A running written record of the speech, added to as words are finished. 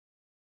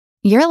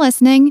You're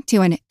listening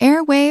to an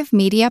Airwave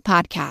Media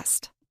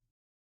Podcast.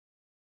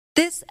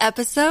 This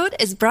episode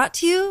is brought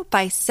to you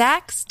by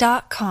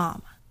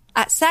Sax.com.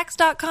 At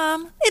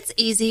Sax.com, it's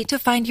easy to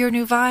find your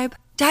new vibe.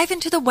 Dive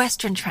into the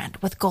Western trend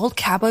with gold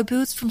cowboy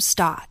boots from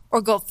Stott,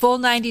 or go full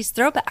 90s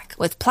throwback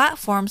with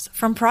platforms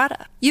from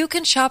Prada. You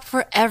can shop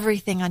for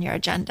everything on your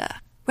agenda,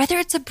 whether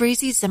it's a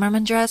breezy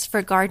Zimmermann dress for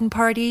a garden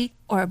party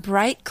or a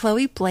bright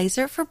Chloe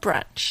blazer for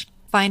brunch.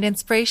 Find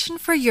inspiration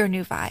for your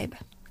new vibe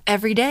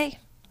every day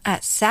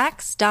at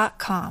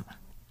Sax.com.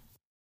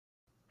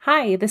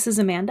 Hi, this is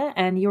Amanda,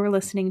 and you're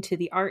listening to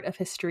the Art of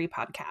History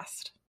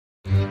podcast.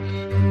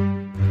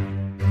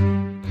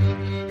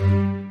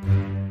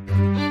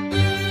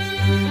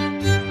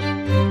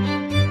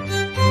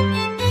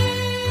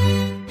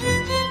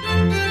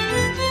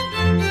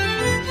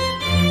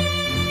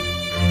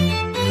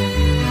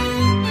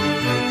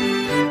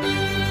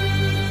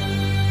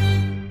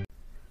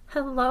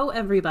 Hello,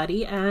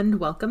 everybody, and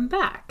welcome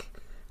back.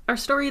 Our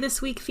story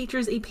this week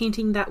features a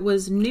painting that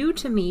was new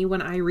to me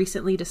when I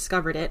recently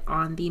discovered it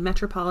on the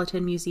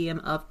Metropolitan Museum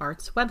of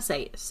Art's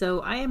website, so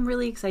I am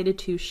really excited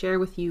to share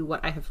with you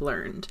what I have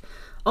learned,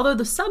 although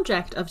the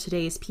subject of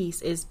today's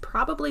piece is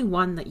probably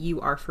one that you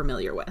are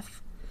familiar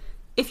with.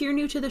 If you're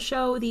new to the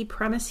show, the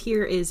premise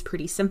here is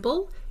pretty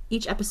simple.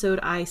 Each episode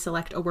I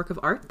select a work of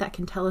art that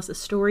can tell us a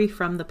story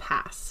from the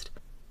past.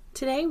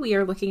 Today we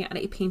are looking at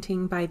a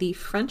painting by the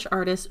French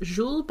artist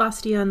Jules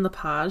Bastien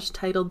Lepage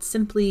titled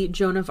simply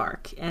Joan of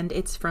Arc, and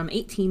it's from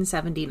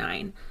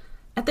 1879.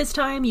 At this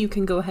time, you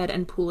can go ahead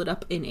and pull it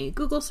up in a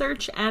Google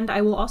search, and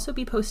I will also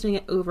be posting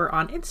it over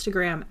on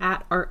Instagram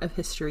at Art of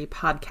History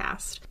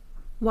Podcast.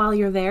 While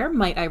you're there,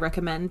 might I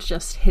recommend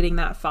just hitting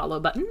that follow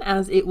button,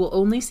 as it will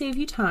only save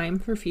you time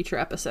for future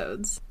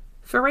episodes.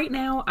 For right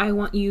now, I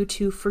want you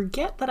to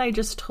forget that I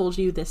just told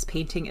you this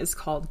painting is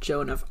called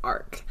Joan of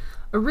Arc.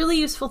 A really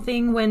useful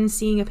thing when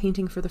seeing a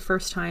painting for the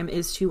first time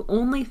is to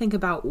only think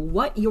about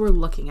what you're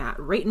looking at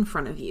right in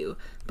front of you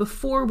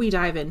before we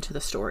dive into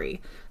the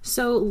story.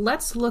 So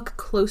let's look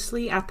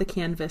closely at the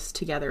canvas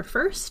together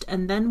first,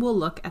 and then we'll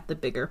look at the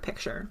bigger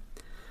picture.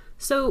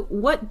 So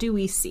what do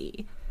we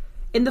see?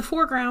 In the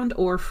foreground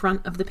or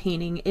front of the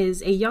painting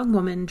is a young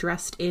woman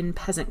dressed in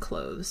peasant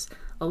clothes,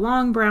 a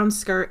long brown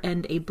skirt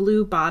and a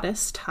blue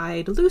bodice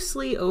tied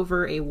loosely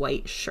over a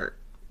white shirt.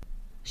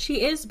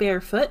 She is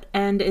barefoot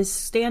and is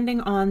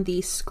standing on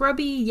the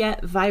scrubby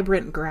yet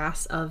vibrant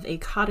grass of a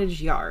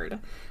cottage yard.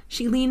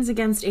 She leans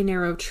against a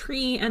narrow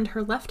tree and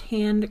her left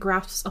hand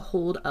grasps a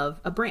hold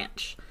of a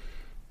branch.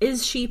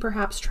 Is she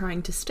perhaps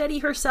trying to steady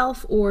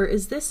herself, or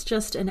is this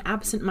just an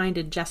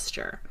absent-minded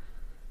gesture?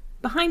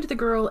 Behind the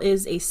girl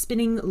is a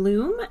spinning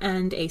loom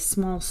and a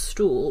small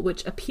stool,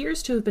 which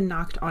appears to have been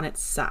knocked on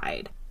its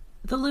side.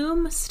 The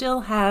loom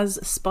still has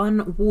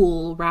spun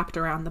wool wrapped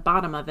around the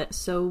bottom of it,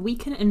 so we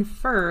can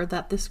infer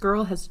that this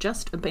girl has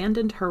just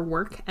abandoned her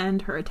work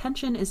and her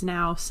attention is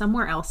now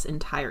somewhere else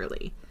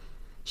entirely.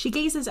 She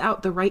gazes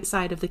out the right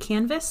side of the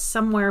canvas,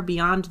 somewhere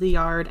beyond the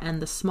yard and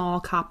the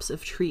small copse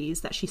of trees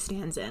that she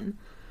stands in.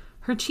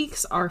 Her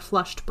cheeks are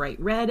flushed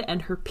bright red,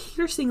 and her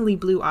piercingly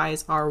blue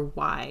eyes are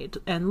wide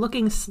and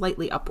looking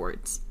slightly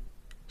upwards.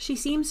 She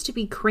seems to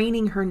be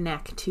craning her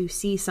neck to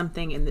see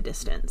something in the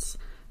distance.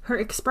 Her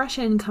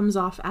expression comes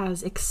off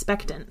as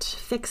expectant,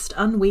 fixed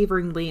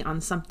unwaveringly on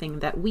something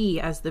that we,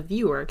 as the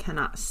viewer,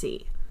 cannot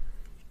see.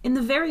 In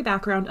the very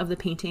background of the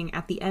painting,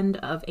 at the end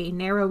of a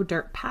narrow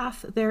dirt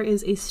path, there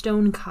is a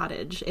stone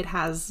cottage. It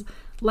has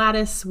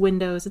lattice,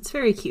 windows, it's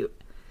very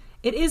cute.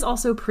 It is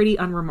also pretty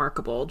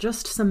unremarkable,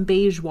 just some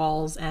beige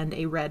walls and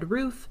a red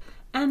roof,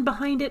 and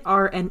behind it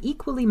are an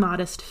equally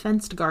modest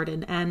fenced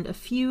garden and a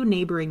few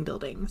neighboring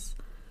buildings.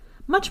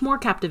 Much more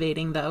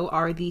captivating, though,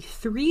 are the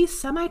three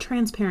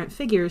semi-transparent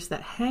figures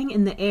that hang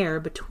in the air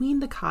between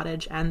the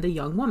cottage and the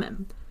young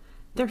woman.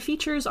 Their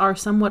features are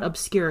somewhat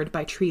obscured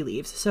by tree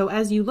leaves, so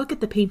as you look at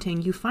the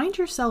painting, you find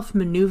yourself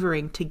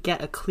maneuvering to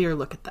get a clear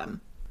look at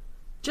them.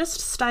 Just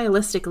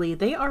stylistically,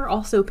 they are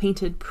also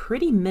painted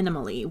pretty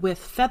minimally, with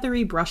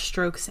feathery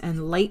brushstrokes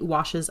and light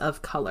washes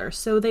of color,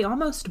 so they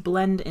almost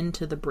blend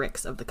into the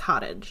bricks of the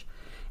cottage.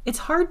 It's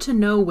hard to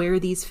know where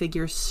these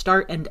figures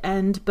start and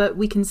end, but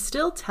we can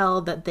still tell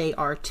that they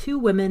are two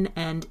women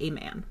and a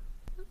man.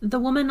 The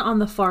woman on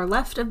the far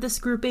left of this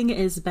grouping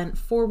is bent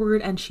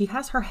forward and she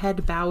has her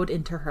head bowed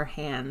into her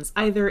hands,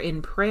 either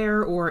in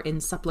prayer or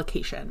in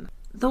supplication.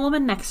 The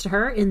woman next to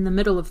her, in the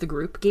middle of the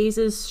group,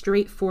 gazes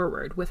straight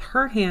forward, with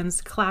her hands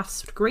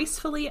clasped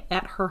gracefully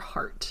at her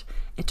heart.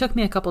 It took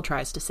me a couple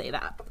tries to say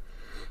that.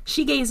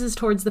 She gazes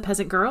towards the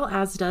peasant girl,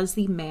 as does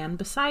the man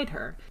beside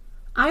her.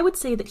 I would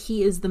say that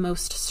he is the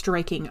most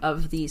striking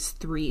of these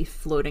three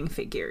floating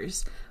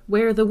figures,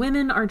 where the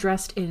women are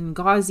dressed in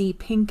gauzy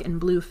pink and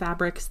blue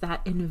fabrics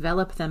that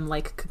envelop them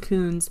like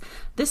cocoons.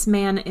 This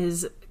man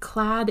is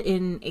clad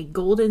in a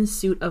golden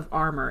suit of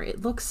armor.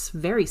 It looks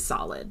very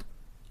solid.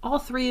 All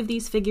three of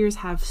these figures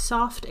have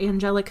soft,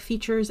 angelic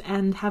features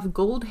and have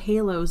gold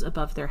halos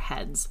above their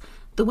heads.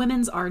 The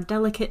women's are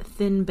delicate,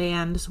 thin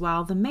bands,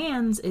 while the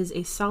man's is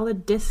a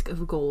solid disc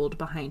of gold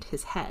behind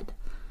his head.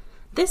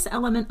 This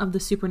element of the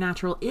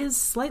supernatural is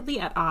slightly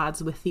at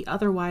odds with the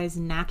otherwise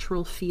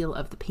natural feel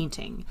of the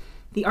painting.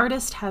 The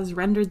artist has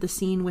rendered the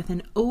scene with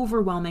an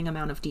overwhelming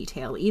amount of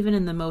detail, even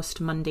in the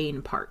most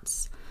mundane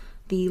parts.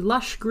 The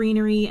lush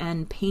greenery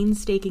and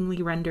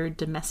painstakingly rendered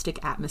domestic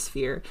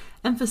atmosphere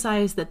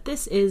emphasize that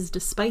this is,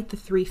 despite the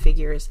three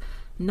figures,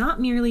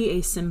 not merely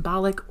a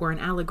symbolic or an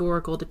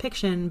allegorical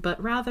depiction,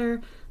 but rather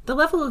the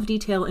level of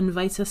detail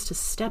invites us to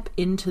step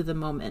into the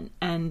moment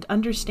and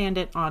understand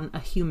it on a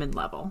human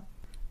level.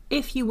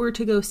 If you were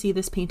to go see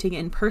this painting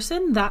in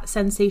person, that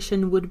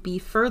sensation would be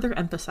further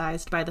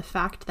emphasized by the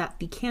fact that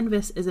the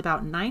canvas is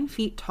about 9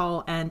 feet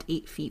tall and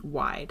 8 feet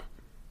wide.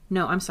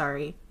 No, I'm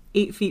sorry,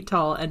 8 feet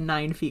tall and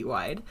 9 feet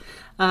wide.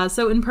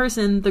 So in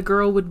person, the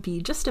girl would be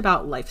just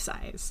about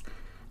life-size.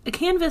 A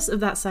canvas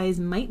of that size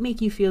might make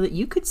you feel that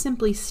you could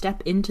simply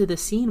step into the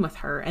scene with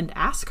her and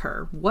ask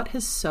her what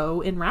has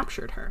so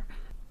enraptured her.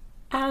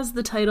 As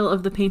the title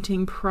of the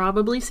painting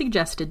probably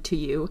suggested to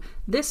you,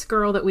 this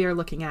girl that we are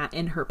looking at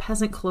in her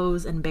peasant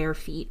clothes and bare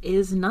feet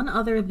is none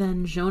other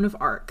than Joan of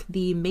Arc,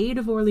 the Maid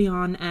of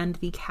Orleans and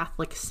the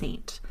Catholic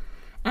saint.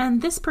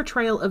 And this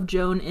portrayal of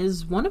Joan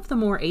is one of the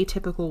more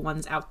atypical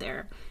ones out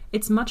there.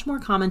 It's much more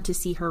common to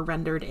see her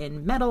rendered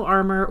in metal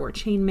armor or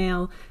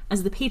chainmail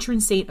as the patron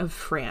saint of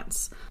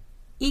France.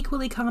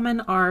 Equally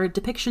common are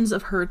depictions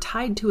of her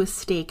tied to a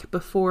stake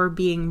before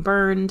being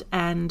burned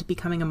and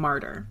becoming a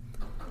martyr.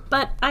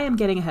 But I am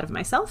getting ahead of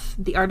myself.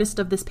 The artist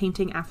of this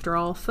painting, after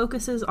all,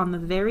 focuses on the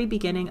very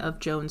beginning of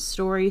Joan's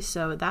story,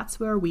 so that's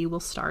where we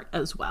will start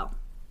as well.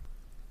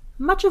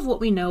 Much of what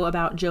we know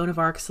about Joan of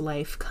Arc's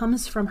life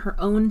comes from her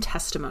own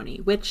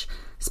testimony, which,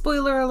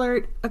 spoiler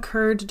alert,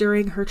 occurred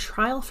during her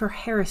trial for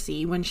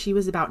heresy when she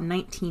was about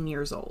 19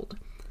 years old.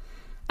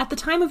 At the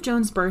time of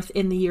Joan's birth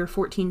in the year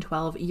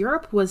 1412,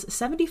 Europe was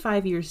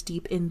 75 years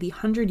deep in the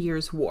 100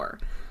 Years' War.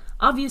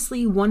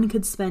 Obviously, one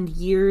could spend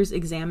years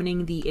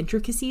examining the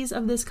intricacies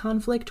of this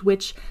conflict,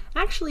 which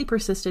actually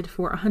persisted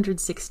for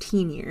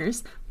 116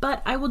 years,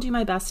 but I will do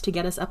my best to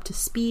get us up to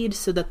speed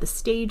so that the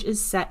stage is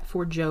set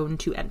for Joan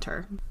to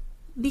enter.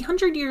 The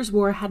 100 Years'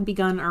 War had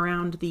begun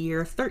around the year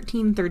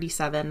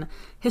 1337.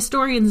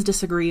 Historians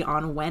disagree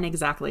on when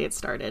exactly it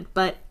started,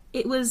 but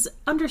it was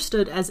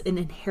understood as an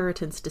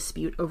inheritance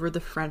dispute over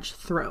the French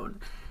throne.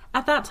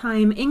 At that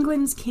time,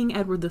 England's King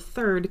Edward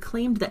III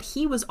claimed that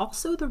he was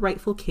also the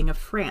rightful king of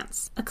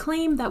France, a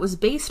claim that was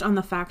based on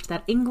the fact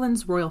that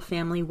England's royal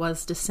family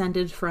was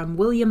descended from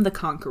William the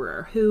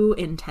Conqueror, who,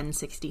 in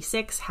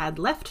 1066, had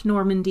left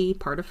Normandy,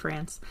 part of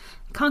France,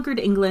 conquered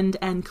England,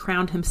 and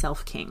crowned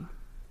himself king.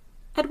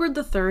 Edward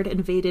III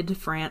invaded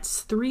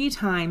France 3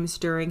 times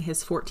during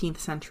his 14th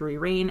century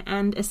reign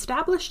and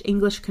established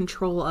English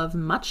control of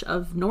much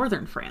of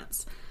northern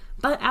France.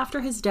 But after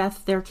his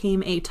death, there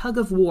came a tug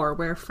of war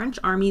where French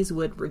armies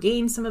would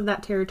regain some of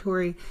that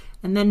territory,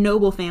 and then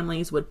noble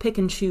families would pick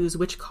and choose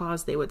which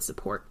cause they would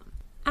support.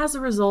 As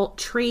a result,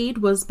 trade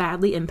was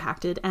badly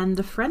impacted, and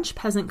the French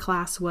peasant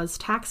class was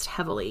taxed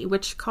heavily,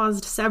 which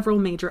caused several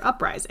major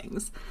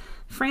uprisings.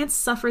 France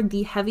suffered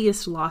the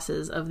heaviest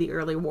losses of the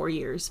early war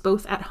years,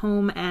 both at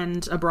home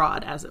and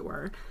abroad, as it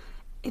were.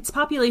 Its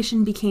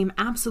population became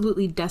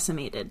absolutely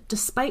decimated,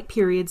 despite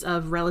periods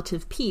of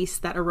relative peace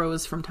that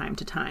arose from time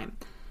to time.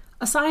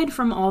 Aside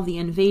from all the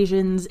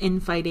invasions,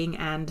 infighting,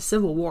 and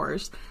civil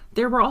wars,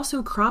 there were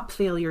also crop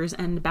failures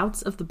and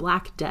bouts of the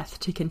Black Death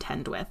to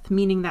contend with,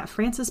 meaning that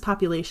France's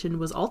population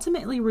was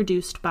ultimately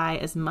reduced by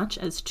as much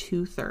as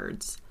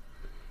 2/3.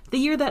 The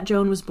year that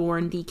Joan was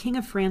born, the King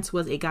of France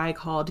was a guy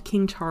called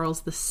King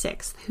Charles VI,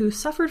 who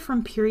suffered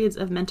from periods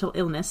of mental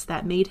illness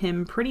that made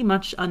him pretty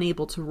much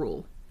unable to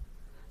rule.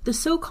 The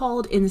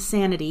so-called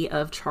insanity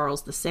of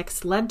Charles VI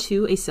led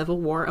to a civil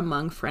war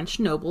among French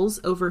nobles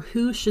over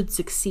who should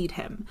succeed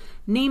him,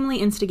 namely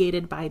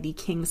instigated by the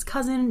king's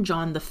cousin,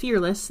 John the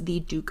Fearless,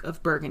 the Duke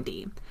of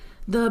Burgundy.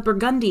 The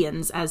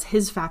Burgundians, as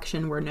his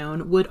faction were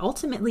known, would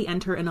ultimately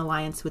enter an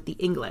alliance with the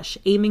English,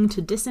 aiming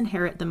to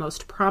disinherit the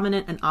most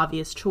prominent and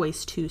obvious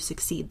choice to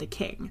succeed the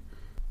king.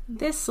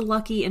 This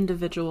lucky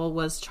individual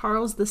was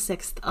Charles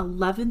VI's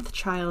 11th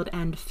child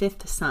and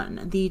 5th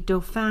son, the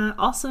Dauphin,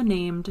 also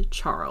named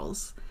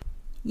Charles.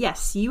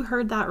 Yes, you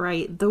heard that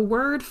right. The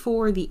word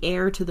for the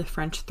heir to the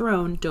French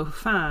throne,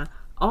 Dauphin,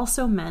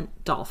 also meant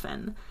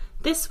dolphin.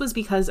 This was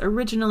because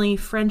originally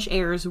French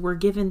heirs were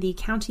given the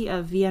county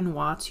of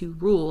Viennois to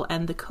rule,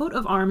 and the coat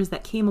of arms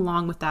that came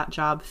along with that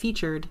job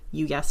featured,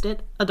 you guessed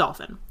it, a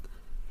dolphin.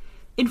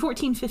 In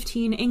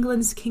 1415,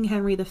 England's King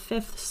Henry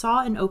V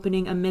saw an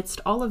opening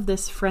amidst all of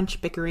this French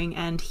bickering,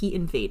 and he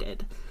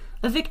invaded.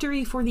 A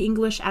victory for the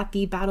English at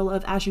the Battle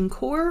of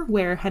Agincourt,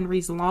 where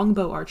Henry's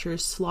longbow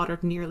archers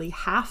slaughtered nearly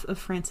half of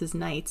France's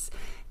knights,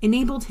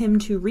 enabled him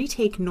to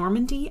retake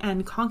Normandy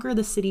and conquer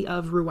the city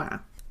of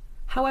Rouen.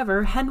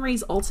 However,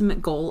 Henry's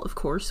ultimate goal, of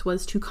course,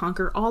 was to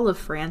conquer all of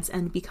France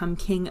and become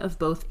king of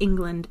both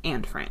England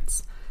and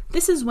France.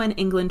 This is when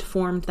England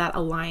formed that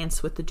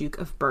alliance with the Duke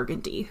of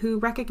Burgundy, who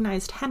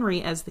recognized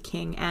Henry as the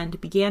king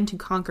and began to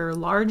conquer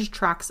large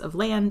tracts of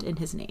land in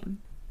his name.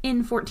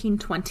 In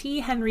 1420,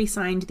 Henry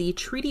signed the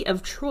Treaty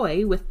of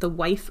Troyes with the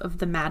wife of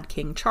the Mad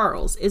King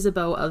Charles,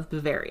 Isabeau of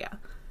Bavaria.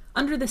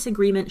 Under this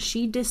agreement,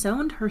 she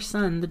disowned her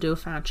son, the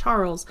Dauphin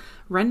Charles,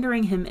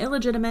 rendering him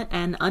illegitimate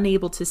and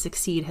unable to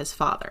succeed his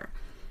father.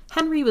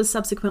 Henry was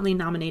subsequently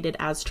nominated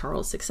as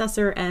Charles'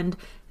 successor, and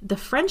the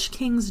French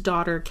king's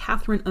daughter,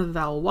 Catherine of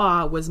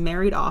Valois, was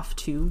married off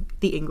to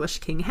the English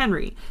King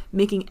Henry,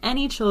 making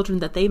any children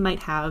that they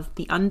might have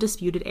the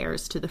undisputed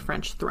heirs to the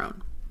French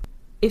throne.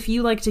 If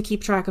you like to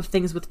keep track of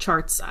things with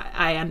charts,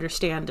 I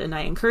understand, and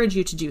I encourage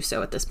you to do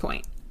so at this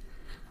point.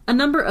 A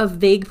number of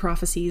vague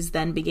prophecies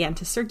then began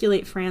to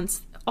circulate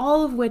France,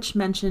 all of which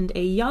mentioned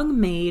a young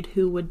maid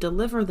who would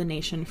deliver the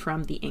nation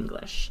from the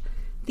English.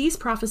 These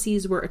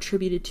prophecies were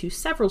attributed to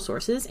several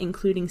sources,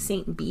 including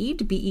Saint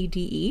Bede,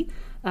 B-E-D-E,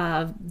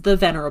 the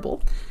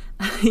Venerable,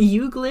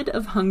 Euclid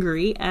of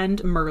Hungary,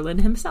 and Merlin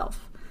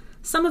himself.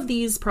 Some of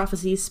these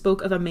prophecies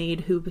spoke of a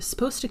maid who was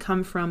supposed to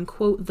come from,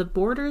 quote, the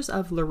borders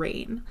of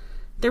Lorraine.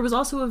 There was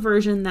also a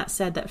version that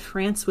said that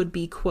France would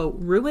be, quote,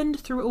 ruined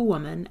through a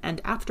woman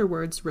and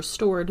afterwards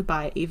restored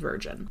by a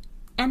virgin.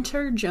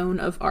 Enter Joan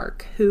of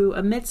Arc, who,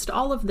 amidst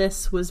all of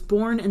this, was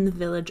born in the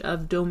village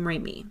of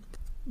Domremy.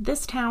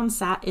 This town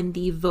sat in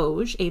the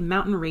Vosges, a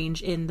mountain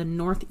range in the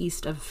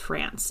northeast of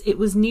France. It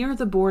was near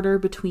the border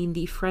between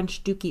the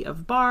French Duchy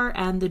of Bar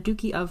and the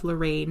Duchy of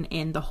Lorraine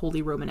in the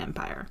Holy Roman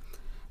Empire.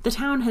 The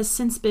town has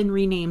since been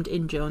renamed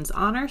in Joan's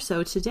honor,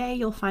 so today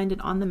you'll find it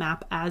on the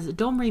map as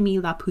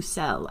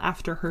Domremy-la-Pucelle,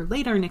 after her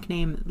later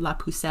nickname La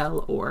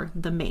Pucelle, or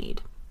the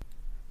Maid.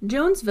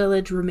 Joan's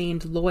village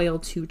remained loyal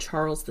to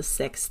Charles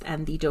VI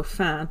and the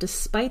Dauphin,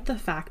 despite the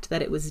fact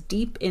that it was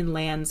deep in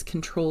lands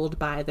controlled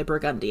by the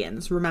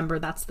Burgundians. Remember,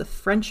 that's the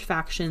French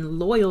faction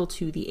loyal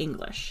to the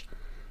English.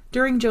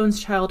 During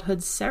Joan's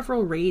childhood,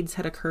 several raids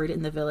had occurred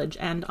in the village,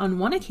 and on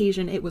one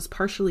occasion it was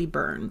partially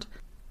burned.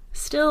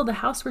 Still, the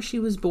house where she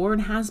was born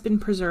has been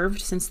preserved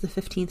since the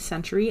 15th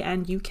century,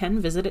 and you can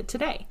visit it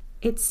today.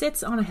 It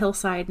sits on a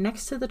hillside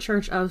next to the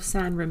church of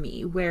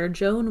Saint-Remy, where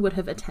Joan would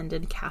have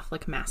attended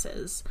Catholic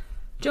masses.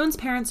 Joan's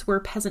parents were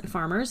peasant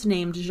farmers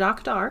named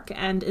Jacques d'Arc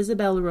and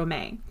Isabelle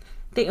Romay.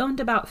 They owned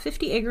about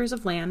 50 acres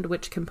of land,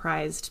 which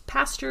comprised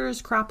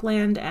pastures,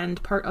 cropland,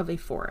 and part of a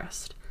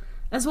forest.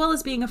 As well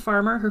as being a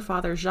farmer, her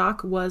father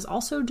Jacques was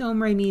also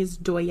Domrémy's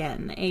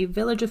doyen, a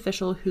village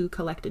official who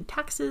collected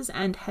taxes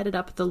and headed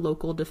up the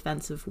local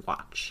defensive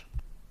watch.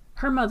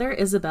 Her mother,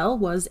 Isabelle,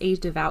 was a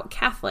devout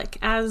Catholic,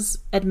 as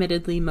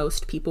admittedly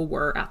most people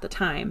were at the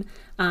time,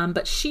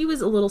 but she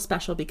was a little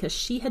special because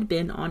she had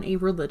been on a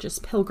religious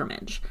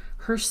pilgrimage.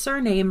 Her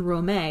surname,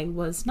 Romay,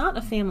 was not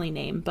a family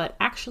name, but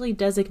actually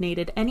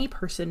designated any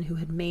person who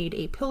had made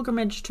a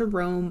pilgrimage to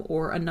Rome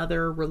or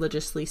another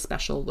religiously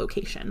special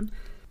location.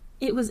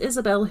 It was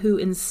Isabelle who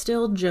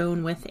instilled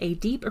Joan with a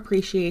deep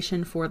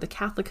appreciation for the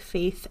Catholic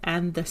faith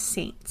and the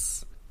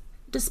saints.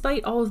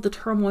 Despite all of the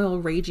turmoil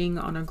raging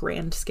on a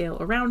grand scale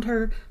around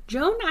her,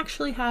 Joan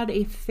actually had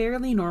a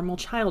fairly normal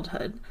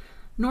childhood.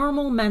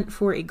 Normal meant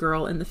for a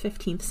girl in the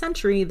 15th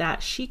century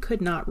that she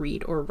could not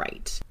read or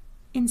write.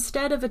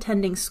 Instead of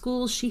attending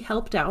school, she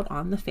helped out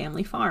on the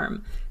family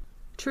farm.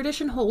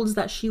 Tradition holds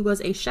that she was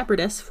a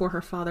shepherdess for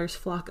her father's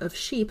flock of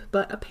sheep,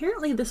 but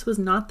apparently this was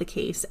not the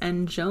case,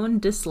 and Joan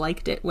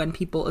disliked it when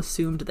people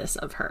assumed this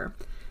of her.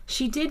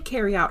 She did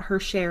carry out her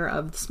share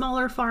of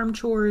smaller farm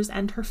chores,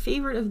 and her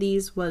favorite of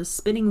these was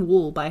spinning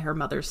wool by her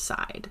mother's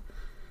side.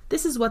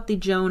 This is what the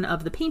Joan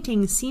of the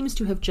painting seems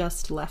to have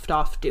just left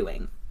off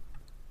doing.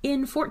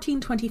 In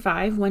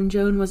 1425, when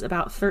Joan was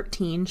about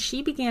 13,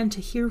 she began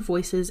to hear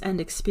voices and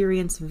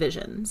experience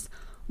visions.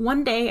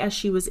 One day, as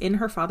she was in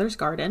her father's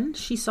garden,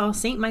 she saw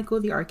St. Michael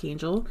the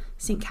Archangel,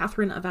 St.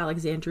 Catherine of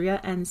Alexandria,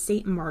 and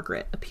St.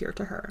 Margaret appear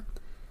to her.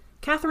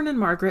 Catherine and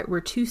Margaret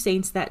were two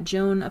saints that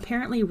Joan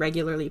apparently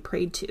regularly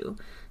prayed to.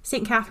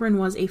 St. Catherine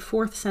was a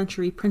 4th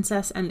century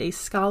princess and a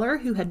scholar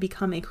who had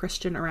become a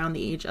Christian around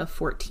the age of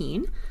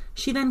 14.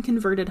 She then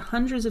converted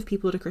hundreds of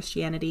people to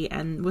Christianity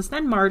and was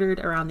then martyred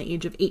around the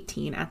age of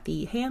 18 at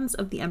the hands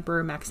of the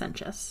Emperor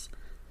Maxentius.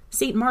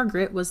 St.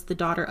 Margaret was the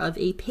daughter of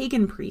a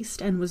pagan priest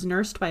and was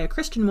nursed by a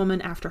Christian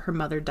woman after her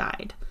mother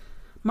died.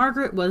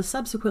 Margaret was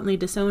subsequently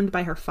disowned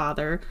by her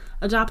father,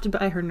 adopted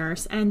by her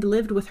nurse, and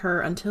lived with her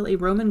until a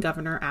Roman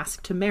governor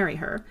asked to marry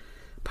her.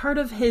 Part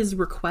of his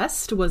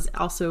request was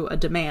also a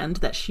demand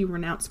that she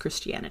renounce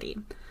Christianity.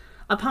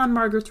 Upon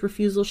Margaret's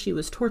refusal, she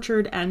was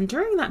tortured, and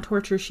during that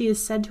torture she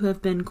is said to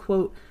have been,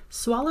 quote,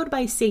 swallowed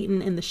by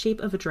Satan in the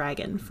shape of a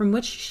dragon, from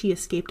which she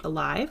escaped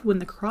alive when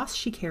the cross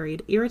she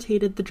carried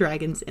irritated the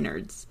dragon's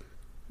innards.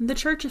 The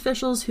church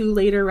officials who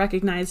later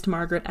recognized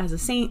Margaret as a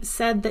saint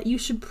said that you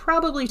should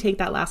probably take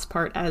that last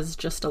part as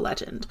just a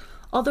legend.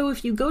 Although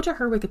if you go to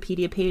her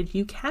Wikipedia page,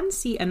 you can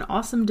see an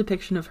awesome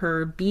depiction of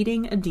her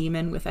beating a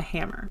demon with a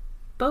hammer.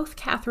 Both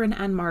Catherine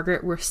and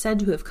Margaret were said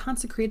to have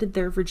consecrated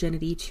their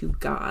virginity to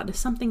God,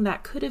 something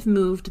that could have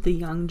moved the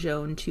young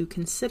Joan to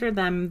consider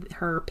them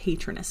her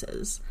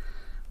patronesses.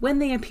 When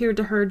they appeared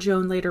to her,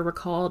 Joan later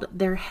recalled,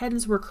 their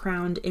heads were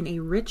crowned in a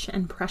rich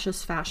and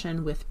precious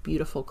fashion with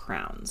beautiful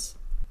crowns.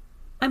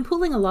 I'm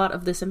pulling a lot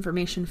of this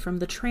information from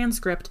the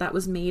transcript that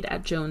was made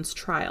at Joan's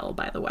trial,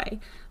 by the way,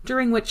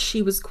 during which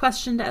she was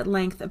questioned at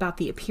length about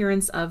the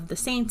appearance of the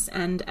saints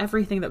and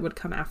everything that would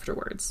come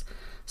afterwards.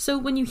 So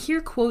when you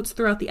hear quotes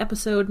throughout the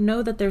episode,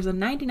 know that there's a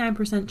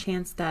 99%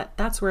 chance that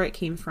that's where it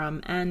came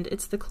from, and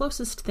it's the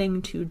closest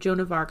thing to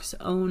Joan of Arc's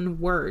own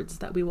words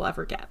that we will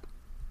ever get.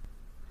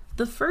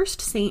 The first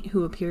saint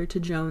who appeared to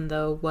Joan,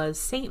 though, was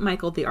Saint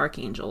Michael the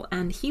Archangel,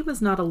 and he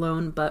was not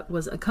alone, but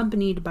was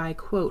accompanied by,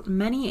 quote,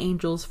 many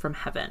angels from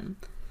heaven.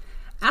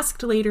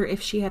 Asked later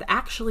if she had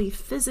actually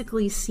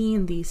physically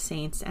seen these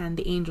saints and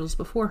the angels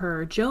before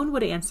her, Joan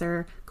would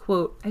answer,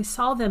 quote, I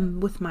saw them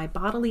with my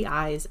bodily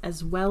eyes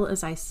as well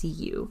as I see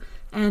you,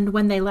 and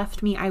when they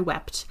left me I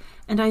wept,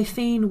 and I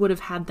fain would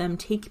have had them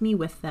take me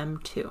with them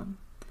too.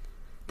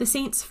 The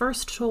saints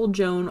first told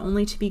Joan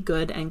only to be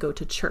good and go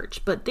to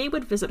church, but they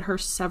would visit her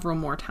several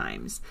more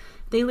times.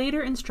 They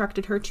later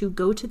instructed her to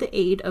go to the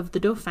aid of the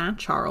Dauphin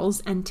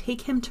Charles and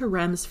take him to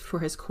Reims for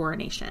his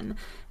coronation,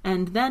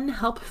 and then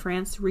help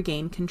France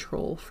regain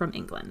control from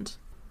England.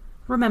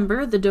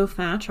 Remember, the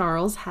Dauphin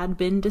Charles had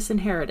been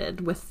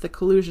disinherited, with the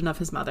collusion of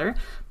his mother,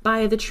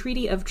 by the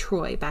Treaty of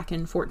Troyes back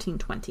in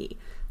 1420.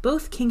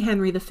 Both King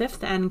Henry V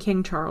and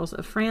King Charles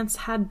of France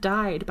had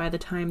died by the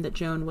time that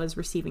Joan was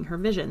receiving her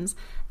visions,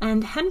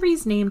 and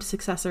Henry's named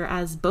successor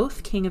as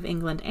both King of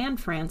England and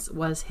France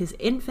was his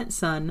infant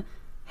son,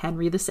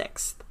 Henry VI.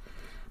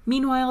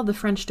 Meanwhile, the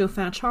French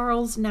Dauphin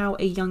Charles, now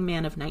a young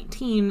man of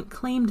 19,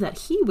 claimed that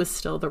he was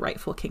still the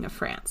rightful King of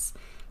France.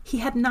 He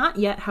had not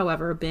yet,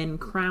 however, been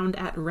crowned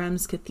at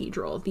Reims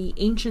Cathedral, the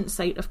ancient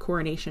site of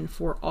coronation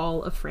for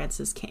all of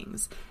France's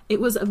kings.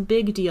 It was a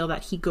big deal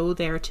that he go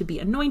there to be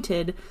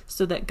anointed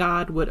so that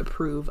God would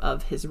approve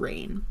of his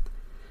reign.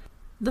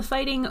 The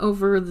fighting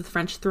over the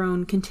French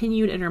throne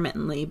continued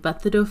intermittently,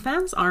 but the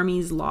Dauphin's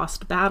armies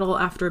lost battle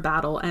after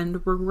battle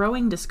and were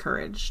growing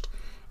discouraged.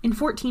 In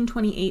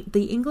 1428,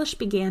 the English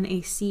began a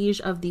siege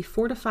of the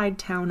fortified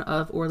town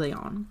of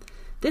Orléans.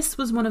 This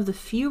was one of the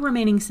few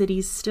remaining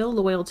cities still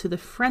loyal to the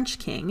French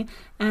king,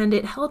 and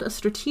it held a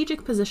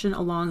strategic position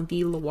along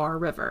the Loire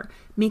River,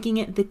 making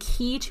it the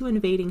key to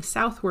invading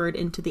southward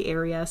into the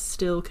area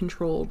still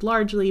controlled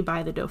largely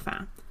by the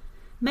Dauphin.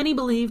 Many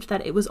believed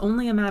that it was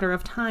only a matter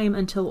of time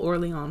until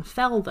Orléans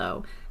fell,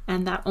 though,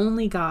 and that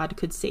only God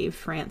could save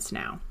France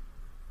now.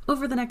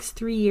 Over the next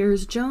 3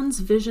 years,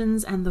 Joan's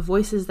visions and the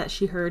voices that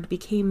she heard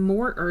became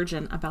more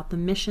urgent about the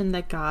mission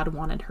that God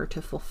wanted her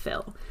to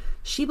fulfill.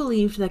 She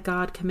believed that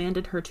God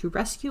commanded her to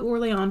rescue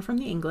Orléans from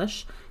the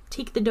English,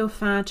 take the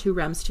Dauphin to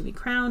Reims to be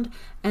crowned,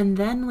 and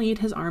then lead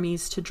his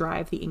armies to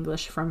drive the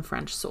English from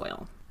French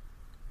soil.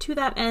 To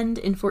that end,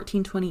 in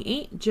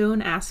 1428,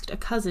 Joan asked a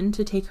cousin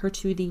to take her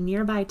to the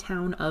nearby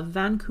town of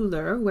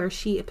Vaucouleurs, where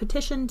she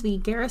petitioned the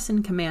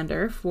garrison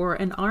commander for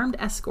an armed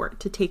escort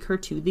to take her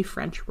to the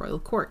French royal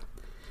court.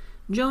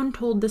 Joan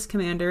told this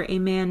commander, a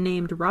man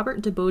named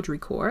Robert de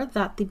Baudricourt,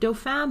 that the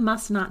Dauphin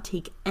must not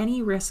take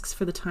any risks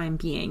for the time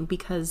being,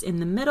 because in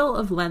the middle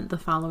of Lent the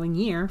following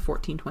year,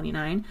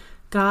 1429,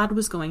 God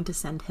was going to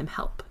send him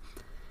help.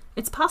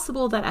 It's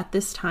possible that at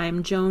this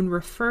time Joan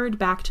referred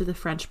back to the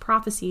French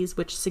prophecies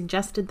which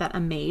suggested that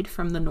a maid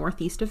from the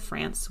northeast of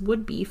France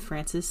would be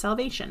France's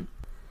salvation.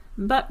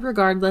 But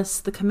regardless,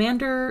 the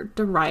commander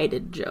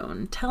derided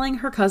Joan, telling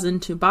her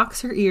cousin to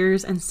box her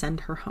ears and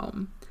send her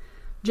home.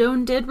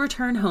 Joan did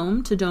return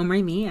home to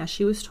Domremy, as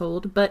she was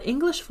told, but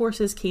English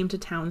forces came to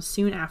town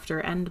soon after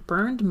and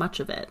burned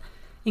much of it,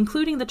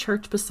 including the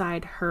church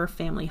beside her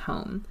family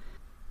home.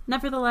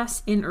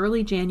 Nevertheless, in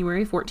early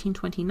January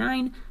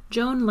 1429,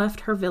 Joan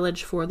left her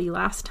village for the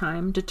last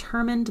time,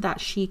 determined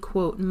that she,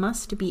 quote,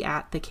 must be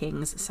at the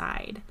king's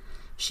side.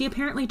 She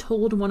apparently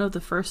told one of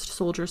the first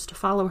soldiers to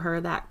follow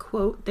her that,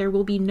 quote, there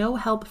will be no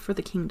help for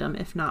the kingdom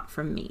if not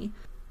from me.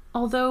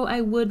 Although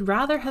I would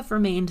rather have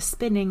remained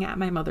spinning at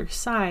my mother's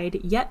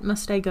side, yet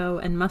must I go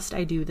and must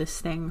I do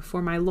this thing,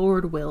 for my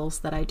Lord wills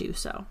that I do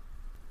so.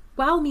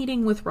 While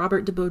meeting with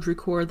Robert de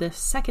Baudricourt this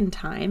second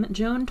time,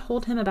 Joan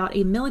told him about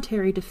a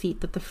military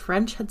defeat that the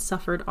French had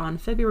suffered on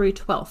February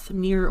 12th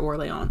near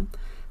Orléans.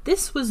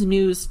 This was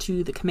news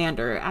to the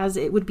commander, as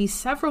it would be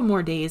several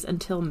more days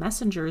until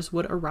messengers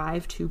would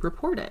arrive to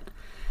report it.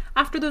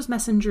 After those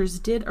messengers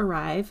did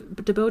arrive,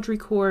 de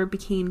Baudricourt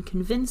became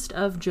convinced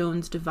of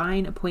Joan's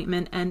divine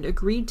appointment and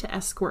agreed to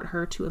escort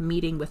her to a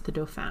meeting with the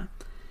Dauphin.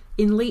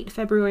 In late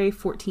February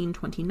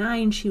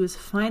 1429, she was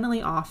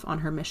finally off on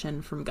her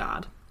mission from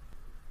God.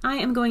 I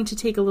am going to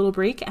take a little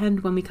break,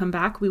 and when we come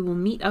back, we will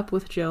meet up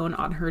with Joan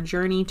on her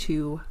journey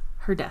to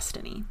her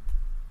destiny.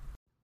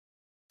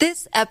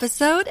 This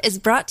episode is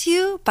brought to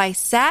you by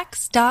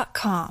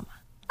Sax.com.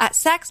 At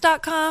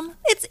Sax.com,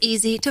 it's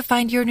easy to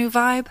find your new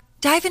vibe.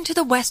 Dive into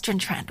the Western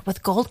trend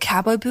with gold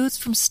cowboy boots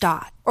from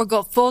Stott, or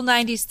go full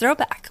 90s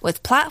throwback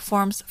with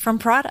platforms from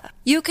Prada.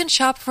 You can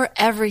shop for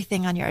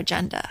everything on your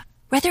agenda,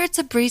 whether it's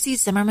a breezy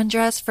Zimmermann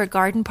dress for a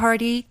garden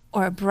party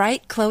or a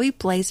bright Chloe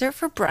blazer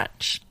for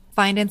brunch.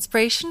 Find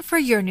inspiration for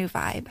your new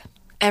vibe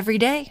every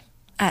day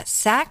at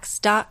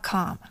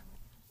Sax.com.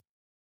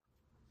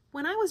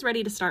 When I was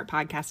ready to start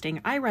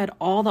podcasting, I read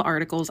all the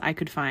articles I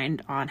could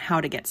find on how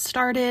to get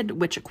started,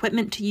 which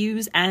equipment to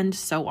use, and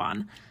so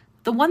on.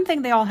 The one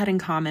thing they all had in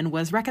common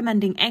was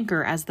recommending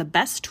Anchor as the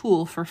best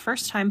tool for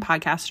first-time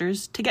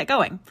podcasters to get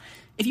going.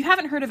 If you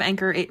haven't heard of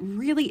Anchor, it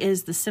really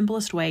is the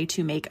simplest way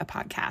to make a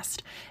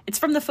podcast. It's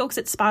from the folks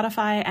at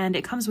Spotify, and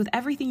it comes with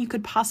everything you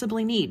could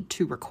possibly need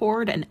to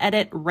record and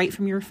edit right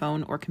from your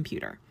phone or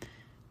computer.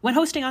 When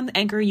hosting on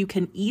Anchor, you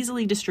can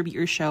easily distribute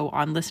your show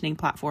on listening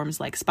platforms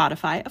like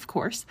Spotify, of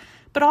course,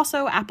 but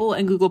also Apple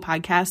and Google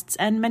Podcasts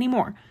and many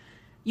more.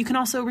 You can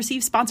also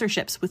receive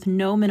sponsorships with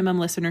no minimum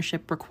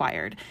listenership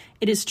required.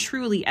 It is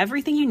truly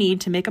everything you need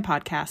to make a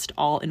podcast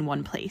all in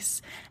one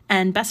place.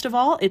 And best of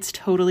all, it's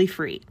totally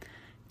free.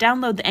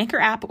 Download the Anchor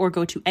app or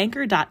go to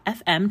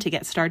anchor.fm to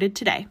get started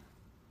today.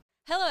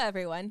 Hello,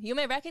 everyone. You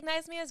may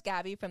recognize me as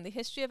Gabby from the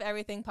History of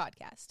Everything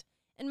podcast.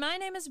 And my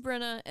name is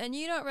Brenna, and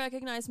you don't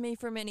recognize me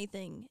from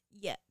anything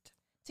yet.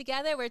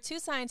 Together, we're two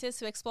scientists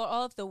who explore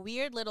all of the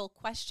weird little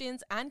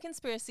questions and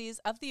conspiracies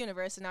of the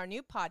universe in our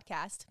new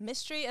podcast,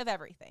 Mystery of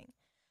Everything.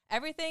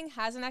 Everything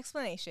has an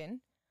explanation.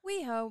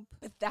 We hope.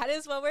 But that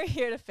is what we're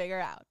here to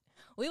figure out.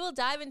 We will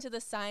dive into the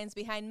science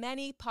behind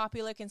many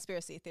popular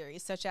conspiracy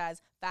theories, such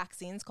as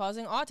vaccines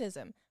causing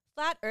autism,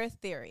 flat earth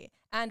theory,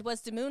 and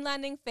was the moon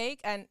landing fake?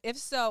 And if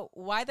so,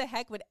 why the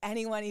heck would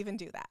anyone even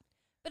do that?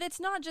 But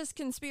it's not just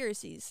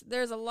conspiracies.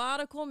 There's a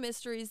lot of cool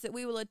mysteries that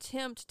we will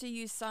attempt to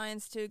use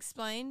science to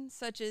explain,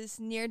 such as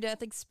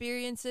near-death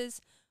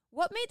experiences,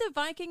 what made the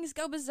Vikings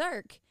go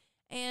berserk,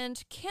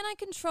 and can I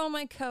control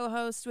my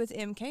co-host with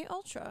MK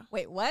Ultra?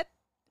 Wait, what?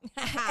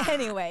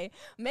 Anyway,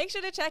 make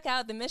sure to check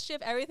out the Mystery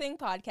of Everything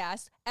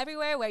podcast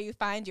everywhere where you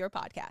find your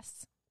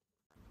podcasts.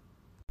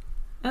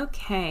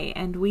 Okay,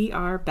 and we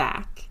are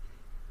back.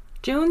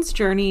 Joan's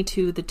journey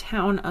to the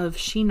town of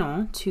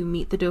Chinon to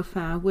meet the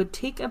Dauphin would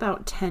take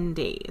about 10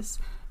 days.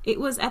 It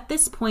was at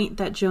this point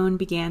that Joan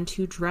began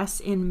to dress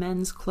in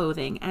men's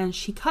clothing, and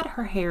she cut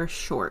her hair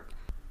short.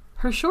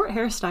 Her short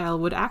hairstyle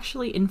would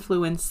actually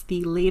influence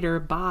the later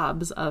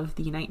bobs of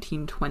the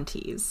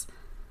 1920s.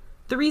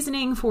 The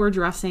reasoning for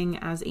dressing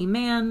as a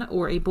man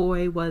or a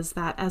boy was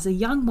that as a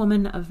young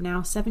woman of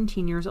now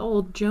 17 years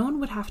old, Joan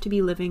would have to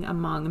be living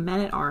among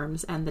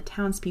men-at-arms, and the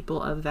townspeople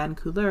of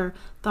Vaucouleurs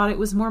thought it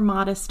was more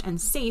modest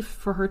and safe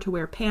for her to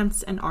wear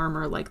pants and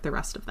armor like the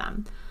rest of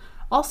them.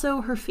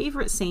 Also, her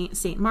favorite saint,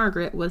 Saint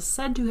Margaret, was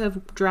said to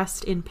have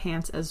dressed in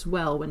pants as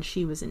well when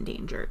she was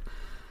endangered.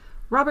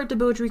 Robert de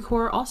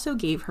Baudricourt also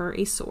gave her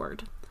a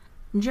sword.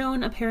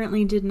 Joan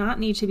apparently did not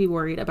need to be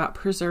worried about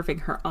preserving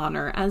her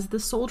honor, as the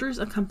soldiers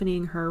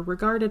accompanying her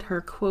regarded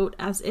her, quote,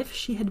 as if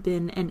she had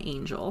been an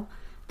angel.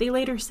 They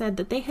later said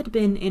that they had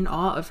been in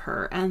awe of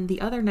her, and the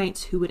other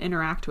knights who would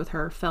interact with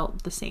her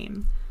felt the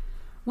same.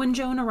 When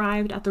Joan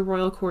arrived at the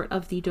royal court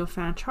of the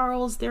Dauphin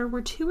Charles, there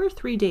were 2 or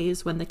 3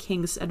 days when the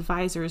king's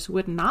advisors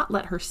would not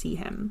let her see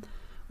him.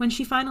 When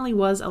she finally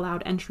was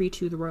allowed entry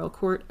to the royal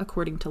court,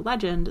 according to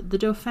legend, the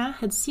Dauphin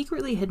had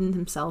secretly hidden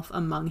himself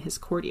among his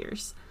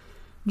courtiers.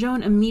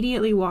 Joan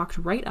immediately walked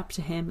right up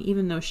to him,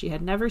 even though she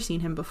had never seen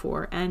him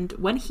before, and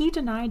when he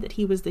denied that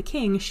he was the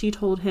king, she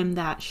told him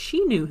that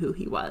she knew who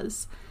he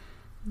was.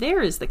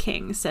 "There is the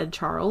king," said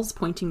Charles,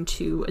 pointing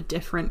to a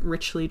different,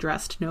 richly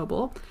dressed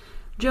noble.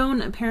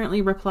 Joan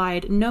apparently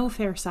replied, "No,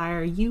 fair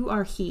sire, you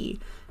are he.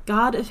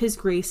 God of his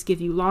grace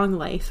give you long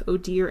life, O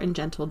dear and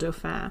gentle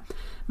Dauphin.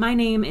 My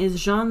name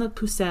is Jean the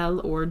Pucelle,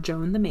 or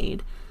Joan the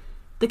Maid.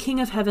 The King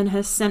of Heaven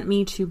has sent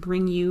me to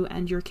bring you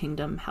and your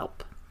kingdom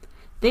help."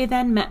 They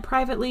then met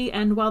privately,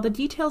 and while the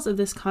details of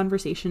this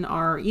conversation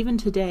are, even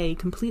today,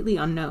 completely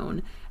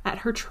unknown, at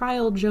her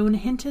trial Joan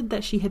hinted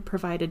that she had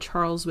provided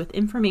Charles with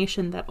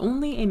information that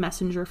only a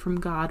messenger from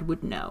God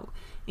would know,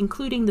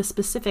 including the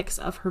specifics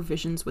of her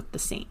visions with the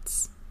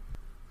saints.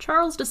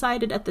 Charles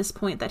decided at this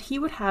point that he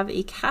would have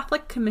a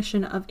Catholic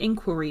commission of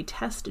inquiry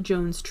test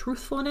Joan's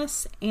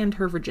truthfulness and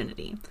her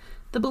virginity.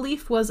 The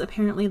belief was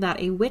apparently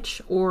that a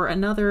witch or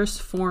another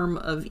form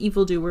of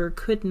evildoer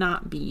could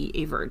not be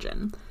a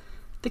virgin.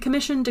 The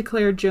commission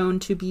declared Joan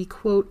to be,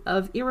 quote,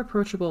 of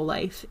irreproachable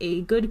life,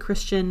 a good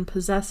Christian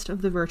possessed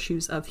of the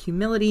virtues of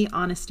humility,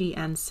 honesty,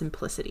 and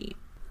simplicity.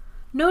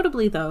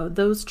 Notably, though,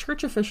 those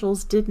church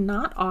officials did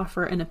not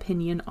offer an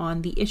opinion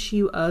on the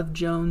issue of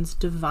Joan's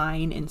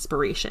divine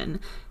inspiration,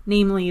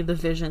 namely the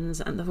visions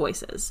and the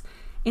voices.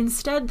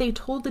 Instead, they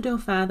told the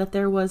Dauphin that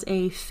there was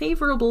a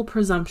favorable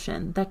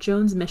presumption that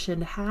Joan's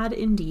mission had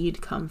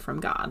indeed come from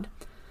God.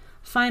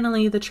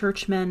 Finally, the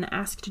churchmen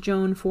asked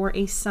Joan for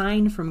a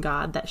sign from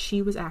God that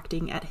she was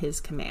acting at his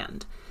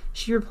command.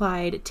 She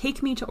replied,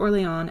 "Take me to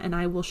Orléans and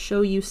I will show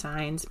you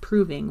signs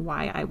proving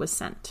why I was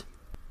sent."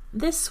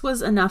 This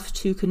was enough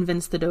to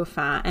convince the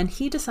Dauphin, and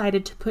he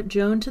decided to put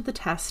Joan to the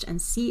test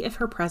and see if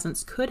her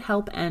presence could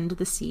help end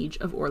the siege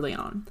of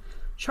Orléans.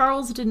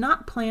 Charles did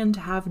not plan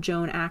to have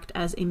Joan act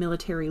as a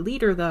military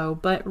leader, though,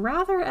 but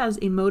rather as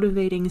a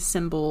motivating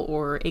symbol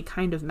or a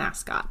kind of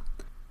mascot.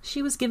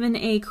 She was given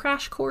a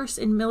crash course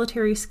in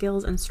military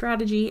skills and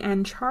strategy,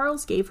 and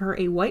Charles gave her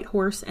a white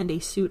horse and a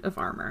suit of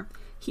armor.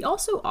 He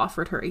also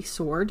offered her a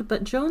sword,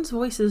 but Joan's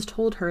voices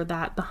told her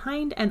that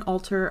behind an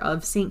altar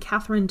of St.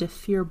 Catherine de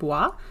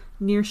Fierbois,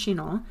 near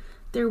Chinon,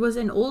 there was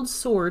an old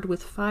sword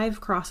with 5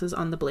 crosses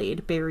on the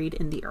blade buried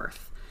in the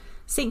earth.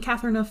 St.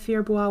 Catherine of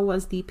Fierbois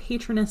was the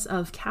patroness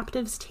of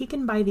captives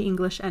taken by the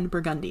English and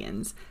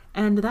Burgundians,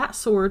 and that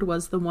sword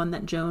was the one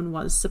that Joan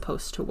was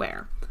supposed to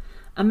wear.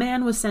 A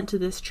man was sent to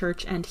this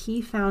church, and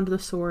he found the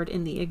sword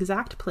in the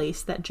exact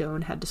place that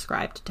Joan had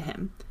described to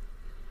him.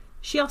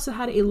 She also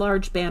had a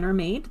large banner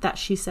made that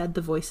she said the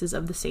voices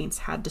of the saints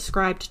had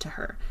described to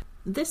her.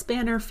 This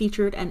banner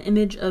featured an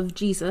image of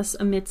Jesus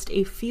amidst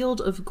a field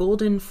of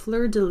golden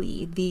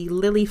fleur-de-lis, the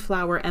lily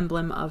flower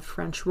emblem of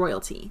French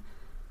royalty.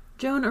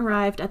 Joan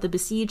arrived at the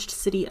besieged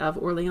city of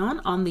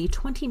Orleans on the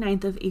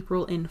 29th of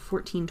April in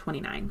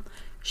 1429.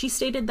 She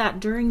stated that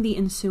during the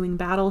ensuing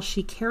battle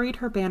she carried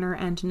her banner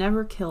and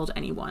never killed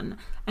anyone,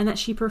 and that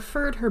she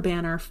preferred her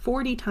banner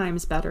 40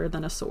 times better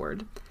than a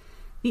sword.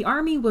 The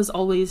army was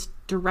always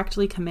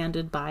directly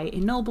commanded by a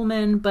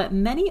nobleman, but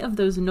many of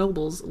those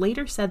nobles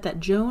later said that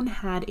Joan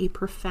had a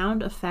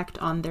profound effect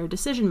on their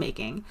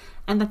decision-making,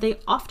 and that they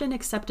often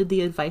accepted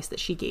the advice that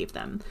she gave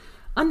them.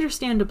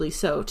 Understandably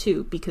so,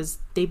 too, because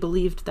they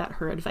believed that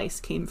her advice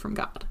came from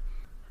God.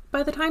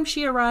 By the time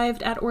she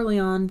arrived at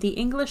Orleans, the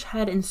English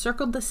had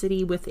encircled the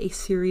city with a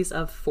series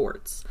of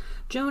forts.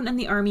 Joan and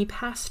the army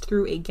passed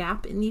through a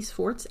gap in these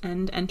forts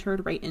and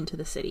entered right into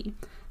the city.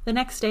 The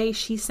next day,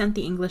 she sent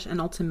the English an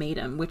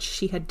ultimatum, which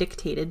she had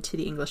dictated to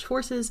the English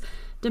forces,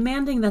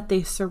 demanding that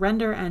they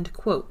surrender and,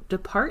 quote,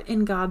 "depart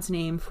in God's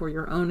name for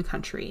your own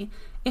country.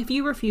 If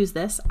you refuse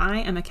this, I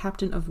am a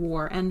captain of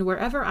war, and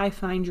wherever I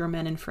find your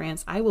men in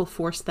France, I will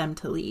force them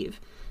to leave.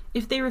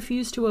 If they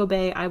refuse to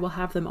obey, I will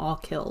have them all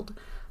killed.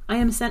 I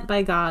am sent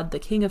by God, the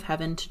King of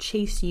Heaven, to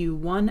chase you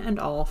one and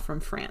all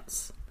from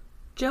France."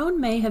 Joan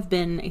may have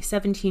been a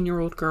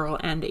 17-year-old girl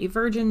and a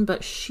virgin,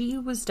 but she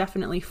was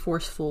definitely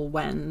forceful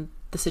when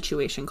the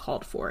situation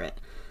called for it.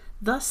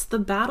 Thus, the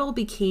battle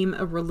became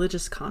a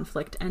religious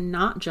conflict and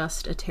not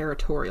just a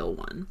territorial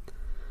one.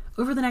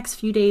 Over the next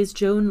few days,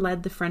 Joan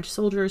led the French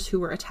soldiers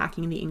who were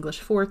attacking the English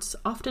forts,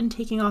 often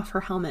taking off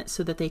her helmet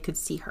so that they could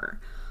see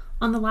her.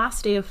 On the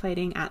last day of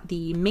fighting at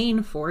the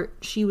main fort,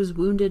 she was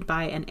wounded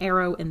by an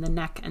arrow in the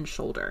neck and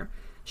shoulder.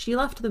 She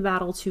left the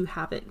battle to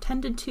have it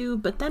tended to,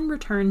 but then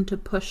returned to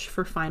push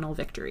for final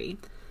victory.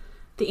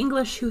 The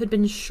English, who had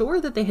been sure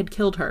that they had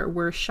killed her,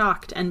 were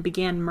shocked and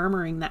began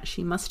murmuring that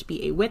she must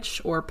be a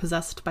witch or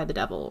possessed by the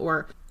devil,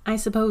 or, I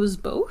suppose,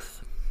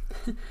 both?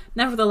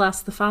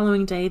 Nevertheless, the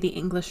following day, the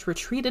English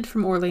retreated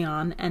from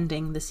Orleans,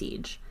 ending the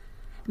siege.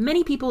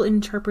 Many people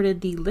interpreted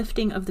the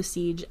lifting of the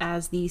siege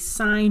as the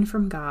sign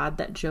from God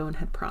that Joan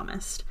had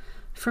promised.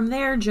 From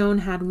there, Joan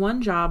had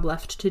one job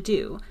left to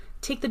do: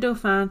 take the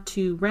Dauphin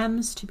to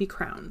Reims to be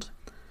crowned.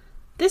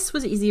 This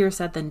was easier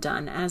said than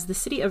done, as the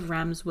city of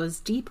Reims was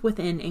deep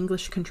within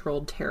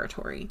English-controlled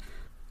territory.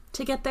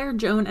 To get there,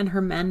 Joan and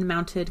her men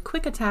mounted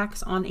quick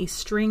attacks on a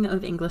string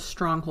of English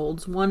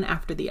strongholds, one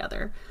after the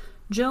other.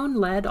 Joan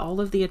led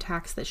all of the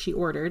attacks that she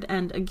ordered,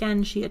 and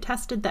again she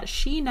attested that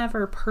she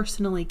never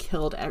personally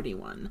killed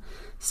anyone.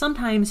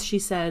 Sometimes, she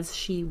says,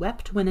 she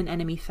wept when an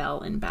enemy fell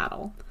in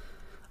battle.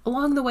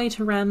 Along the way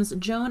to Reims,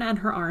 Joan and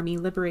her army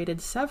liberated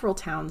several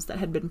towns that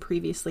had been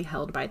previously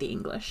held by the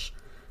English.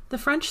 The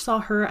French saw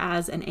her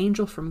as an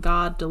angel from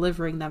God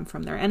delivering them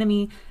from their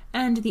enemy,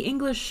 and the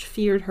English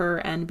feared her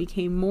and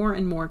became more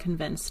and more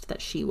convinced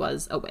that she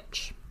was a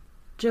witch.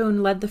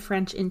 Joan led the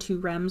French into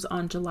Reims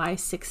on July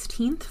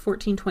 16th,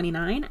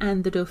 1429,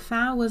 and the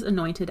Dauphin was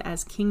anointed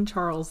as King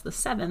Charles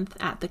VII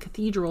at the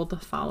cathedral the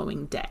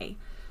following day.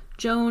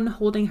 Joan,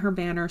 holding her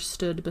banner,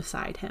 stood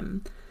beside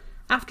him.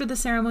 After the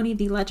ceremony,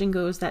 the legend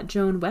goes that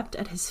Joan wept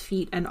at his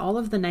feet, and all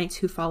of the knights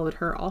who followed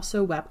her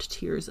also wept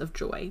tears of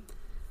joy.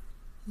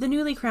 The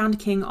newly crowned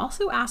king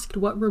also asked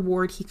what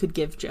reward he could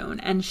give Joan,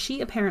 and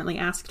she apparently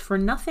asked for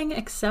nothing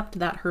except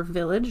that her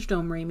village,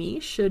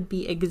 Domremy, should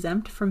be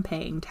exempt from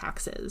paying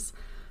taxes.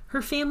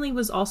 Her family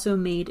was also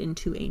made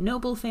into a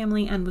noble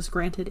family and was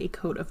granted a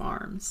coat of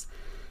arms.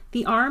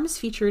 The arms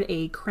featured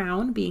a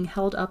crown being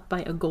held up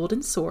by a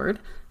golden sword,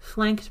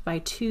 flanked by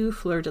 2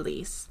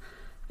 fleur-de-lis.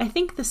 I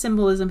think the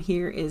symbolism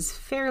here is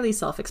fairly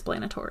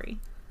self-explanatory.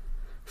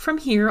 From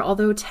here,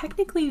 although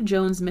technically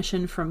Joan's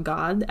mission from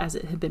God, as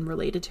it had been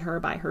related to her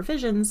by her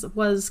visions,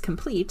 was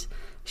complete,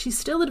 she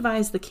still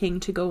advised the king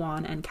to go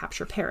on and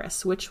capture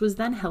Paris, which was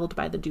then held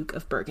by the Duke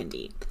of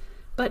Burgundy.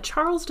 But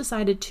Charles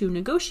decided to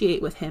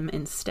negotiate with him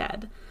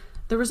instead.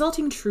 The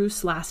resulting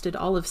truce lasted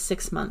all of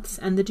 6 months,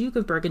 and the Duke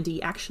of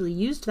Burgundy actually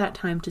used that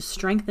time to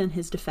strengthen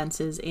his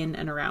defenses in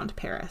and around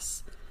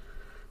Paris.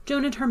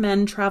 Joan and her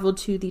men traveled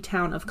to the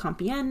town of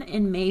Compiègne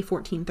in May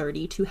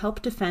 1430 to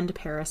help defend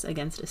Paris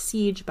against a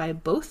siege by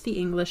both the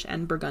English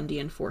and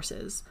Burgundian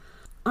forces.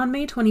 On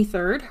May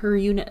 23rd, her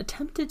unit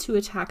attempted to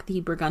attack the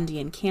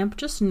Burgundian camp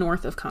just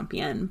north of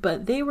Compiègne,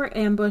 but they were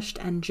ambushed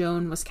and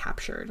Joan was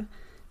captured.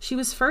 She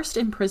was first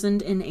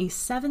imprisoned in a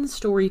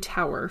 7-story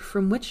tower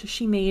from which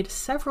she made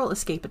several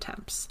escape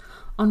attempts.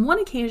 On one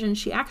occasion,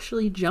 she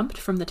actually jumped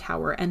from the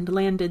tower and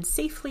landed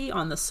safely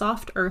on the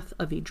soft earth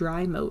of a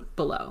dry moat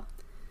below.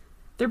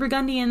 The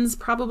Burgundians,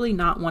 probably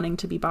not wanting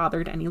to be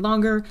bothered any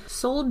longer,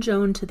 sold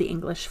Joan to the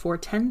English for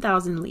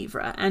 10,000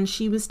 livres, and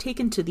she was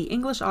taken to the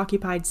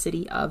English-occupied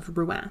city of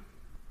Rouen.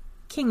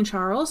 King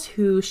Charles,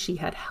 who she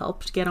had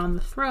helped get on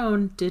the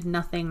throne, did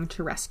nothing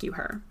to rescue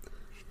her.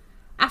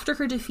 After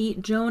her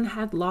defeat, Joan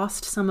had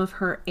lost some of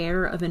her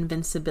air of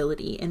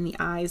invincibility in the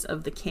eyes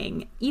of the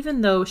king,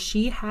 even though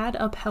she had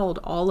upheld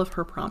all of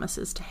her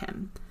promises to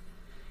him.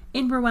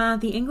 In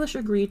Rouen, the English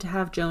agreed to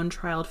have Joan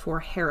trialed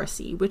for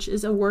heresy, which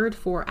is a word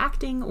for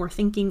acting or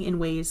thinking in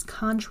ways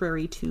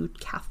contrary to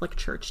Catholic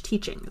Church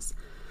teachings.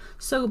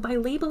 So by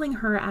labeling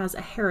her as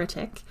a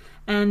heretic,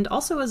 and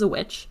also as a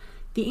witch,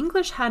 the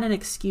English had an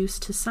excuse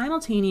to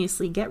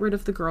simultaneously get rid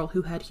of the girl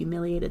who had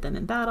humiliated them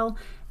in battle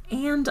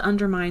and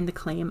undermine the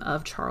claim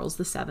of Charles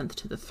VII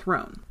to the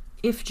throne.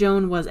 If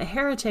Joan was a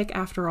heretic,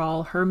 after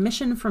all, her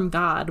mission from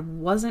God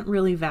wasn't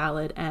really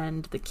valid,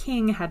 and the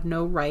king had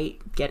no right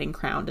getting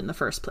crowned in the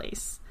first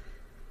place.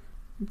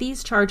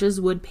 These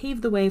charges would pave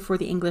the way for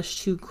the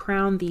English to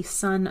crown the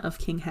son of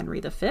King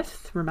Henry V,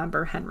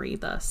 remember Henry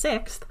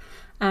VI,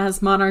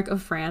 as monarch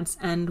of France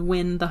and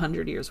win the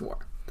 100 Years' War.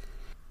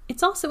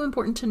 It's also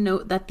important to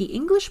note that the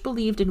English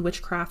believed in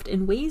witchcraft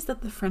in ways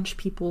that the French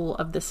people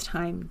of this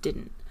time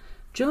didn't.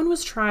 Joan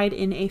was tried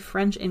in a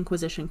French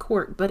Inquisition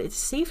court, but it's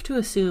safe to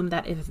assume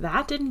that if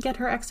that didn't get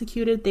her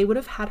executed, they would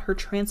have had her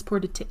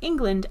transported to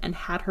England and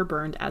had her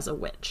burned as a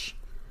witch.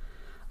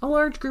 A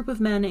large group of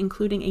men,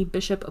 including a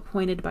bishop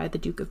appointed by the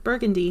Duke of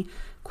Burgundy,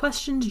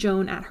 questioned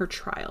Joan at her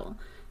trial.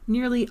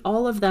 Nearly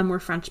all of them were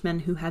Frenchmen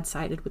who had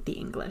sided with the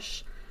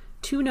English.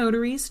 2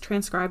 notaries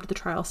transcribed the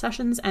trial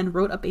sessions and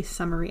wrote up a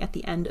summary at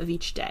the end of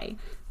each day.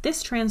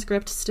 This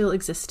transcript still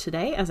exists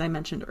today, as I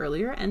mentioned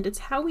earlier, and it's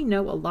how we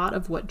know a lot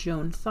of what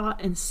Joan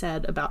thought and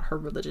said about her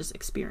religious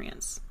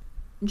experience.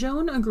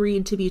 Joan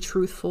agreed to be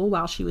truthful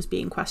while she was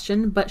being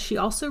questioned, but she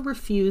also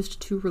refused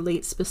to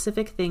relate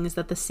specific things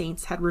that the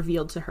saints had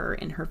revealed to her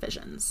in her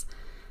visions.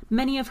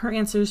 Many of her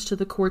answers to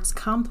the court's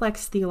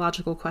complex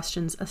theological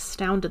questions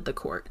astounded the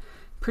court,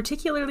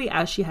 particularly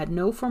as she had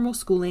no formal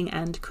schooling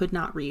and could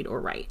not read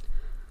or write.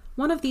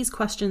 One of these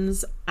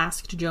questions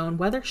asked Joan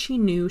whether she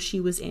knew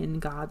she was in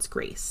God's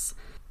grace.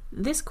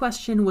 This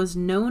question was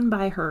known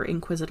by her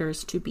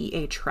inquisitors to be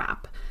a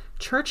trap.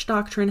 Church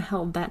doctrine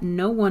held that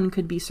no one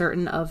could be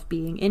certain of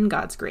being in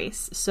God's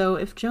grace, so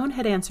if Joan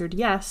had answered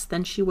yes,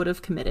 then she would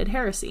have committed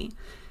heresy.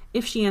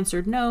 If she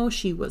answered no,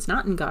 she was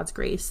not in God's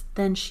grace,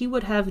 then she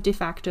would have de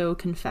facto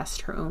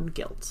confessed her own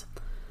guilt.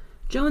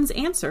 Joan's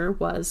answer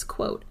was,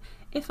 quote,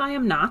 "If I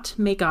am not,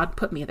 may God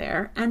put me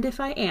there, and if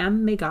I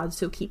am, may God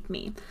so keep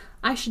me.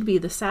 I should be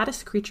the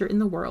saddest creature in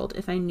the world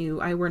if I knew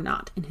I were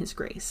not in his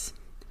grace."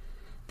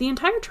 The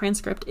entire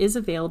transcript is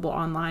available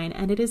online,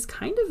 and it is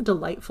kind of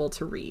delightful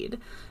to read.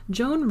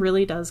 Joan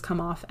really does come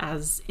off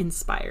as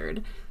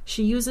inspired.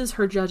 She uses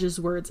her judges'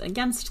 words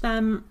against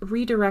them,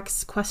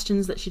 redirects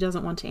questions that she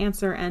doesn't want to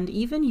answer, and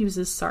even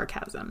uses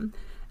sarcasm.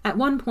 At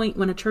one point,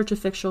 when a church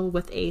official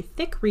with a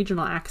thick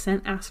regional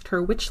accent asked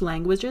her which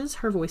languages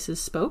her voices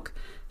spoke,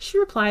 she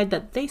replied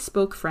that they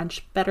spoke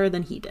French better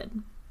than he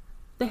did.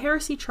 The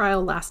heresy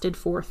trial lasted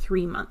for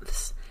 3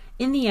 months.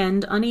 In the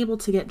end, unable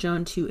to get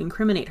Joan to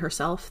incriminate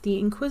herself, the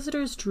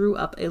inquisitors drew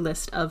up a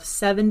list of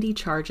 70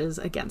 charges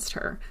against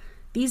her.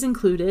 These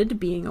included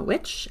being a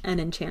witch, an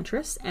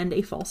enchantress, and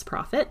a false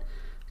prophet,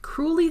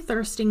 cruelly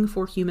thirsting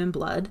for human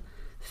blood,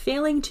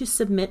 failing to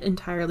submit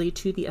entirely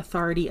to the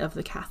authority of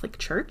the Catholic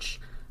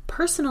Church,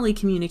 personally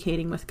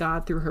communicating with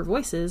God through her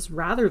voices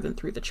rather than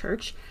through the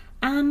church,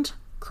 and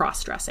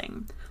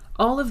cross-dressing.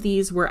 All of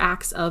these were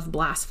acts of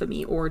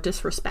blasphemy or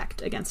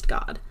disrespect against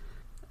God.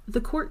 The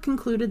court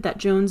concluded that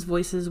Joan's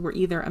voices were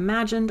either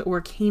imagined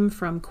or came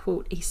from,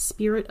 quote, a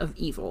spirit of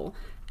evil,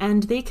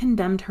 and they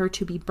condemned her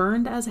to be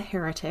burned as a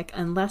heretic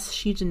unless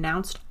she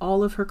denounced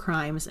all of her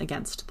crimes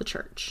against the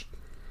church.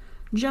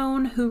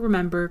 Joan, who,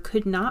 remember,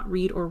 could not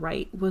read or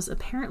write, was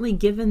apparently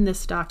given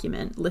this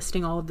document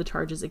listing all of the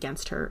charges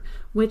against her,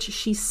 which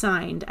she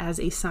signed as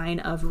a sign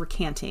of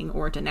recanting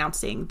or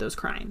denouncing those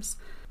crimes.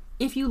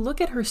 If you look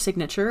at her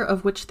signature,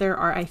 of which there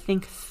are, I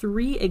think,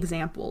 3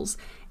 examples,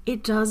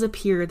 it does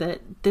appear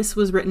that this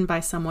was written by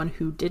someone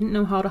who didn't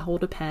know how to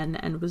hold a pen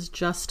and was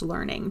just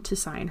learning to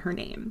sign her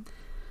name.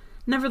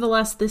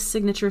 Nevertheless, this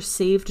signature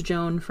saved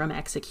Joan from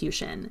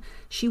execution.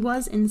 She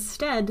was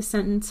instead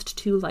sentenced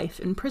to life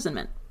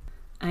imprisonment.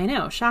 I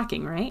know,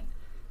 shocking, right?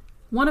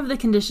 One of the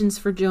conditions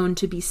for Joan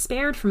to be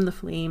spared from the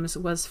flames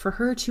was for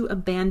her to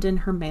abandon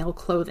her male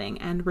clothing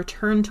and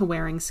return to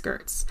wearing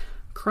skirts.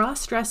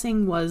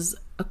 Cross-dressing was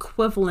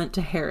equivalent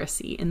to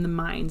heresy in the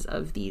minds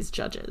of these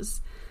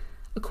judges.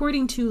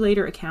 According to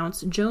later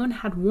accounts, Joan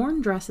had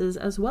worn dresses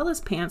as well as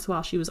pants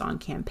while she was on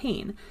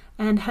campaign,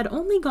 and had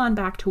only gone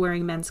back to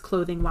wearing men's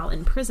clothing while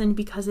in prison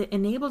because it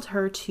enabled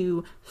her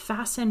to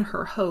fasten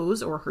her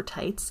hose, or her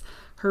tights,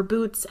 her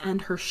boots,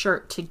 and her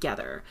shirt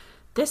together.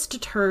 This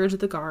deterred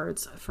the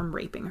guards from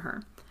raping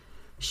her.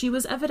 She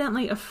was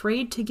evidently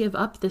afraid to give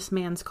up this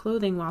man's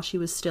clothing while she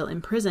was still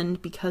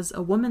imprisoned because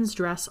a woman's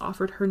dress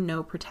offered her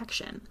no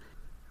protection.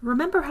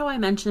 Remember how I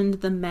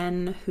mentioned the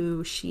men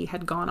who she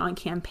had gone on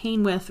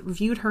campaign with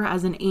viewed her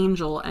as an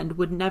angel and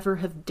would never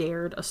have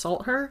dared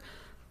assault her?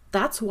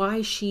 That's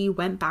why she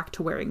went back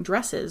to wearing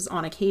dresses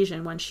on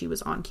occasion when she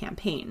was on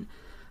campaign.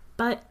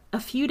 But a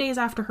few days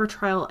after her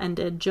trial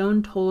ended,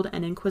 Joan told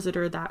an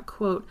inquisitor that,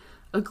 quote,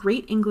 a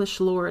great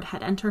English lord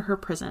had entered her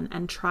prison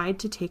and tried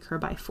to take her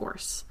by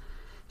force.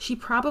 She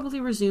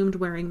probably resumed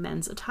wearing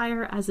men's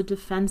attire as a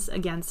defense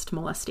against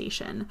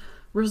molestation,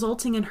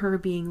 resulting in her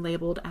being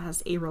labeled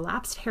as a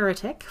relapsed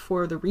heretic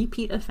for the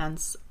repeat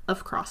offense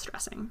of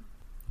cross-dressing.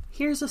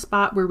 Here's a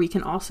spot where we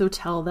can also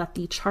tell that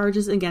the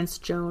charges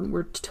against Joan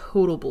were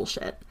total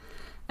bullshit.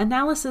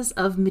 Analysis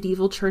of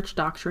medieval church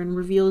doctrine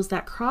reveals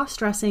that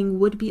cross-dressing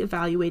would be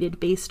evaluated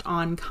based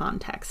on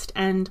context,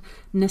 and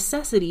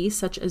necessity,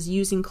 such as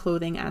using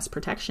clothing as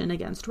protection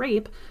against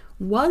rape,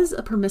 was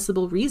a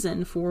permissible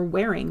reason for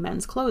wearing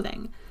men's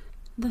clothing.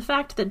 The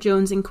fact that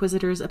Joan's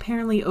inquisitors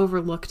apparently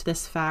overlooked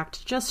this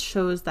fact just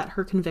shows that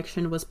her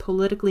conviction was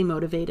politically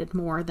motivated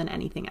more than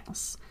anything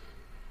else.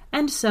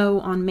 And so,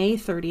 on May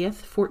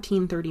 30th,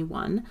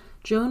 1431,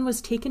 Joan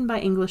was taken by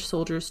English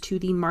soldiers to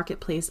the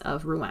marketplace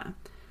of Rouen.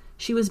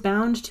 She was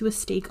bound to a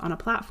stake on a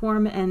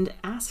platform and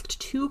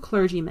asked 2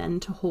 clergymen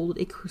to hold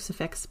a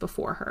crucifix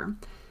before her.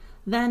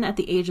 Then, at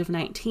the age of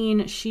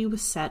 19, she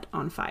was set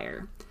on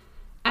fire.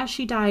 As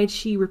she died,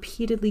 she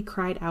repeatedly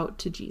cried out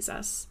to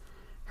Jesus.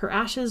 Her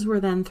ashes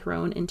were then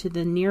thrown into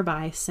the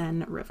nearby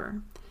Seine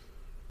River.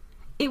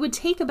 It would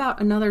take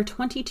about another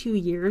 22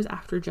 years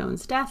after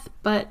Joan's death,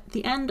 but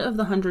the end of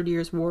the 100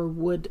 Years' War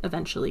would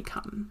eventually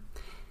come.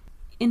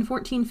 In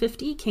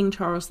 1450, King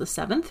Charles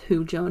VII,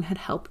 who Joan had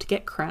helped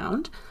get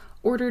crowned,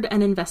 ordered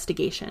an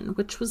investigation,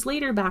 which was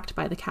later backed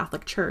by the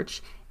Catholic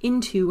Church,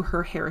 into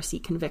her heresy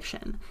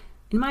conviction.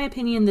 In my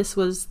opinion, this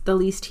was the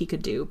least he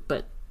could do,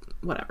 but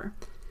whatever.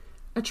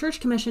 A church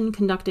commission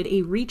conducted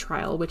a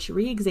retrial which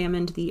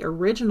re-examined the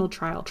original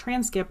trial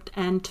transcript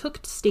and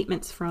took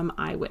statements from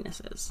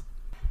eyewitnesses.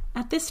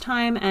 At this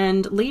time,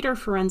 and later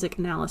forensic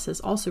analysis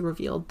also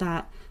revealed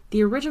that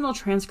the original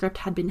transcript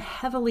had been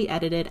heavily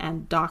edited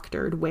and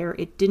doctored where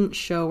it didn't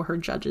show her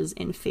judges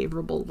in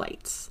favorable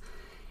lights.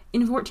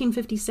 In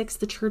 1456,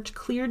 the church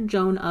cleared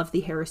Joan of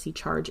the heresy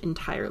charge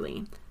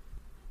entirely.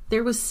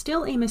 There was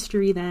still a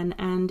mystery then,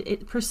 and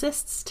it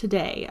persists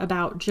today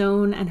about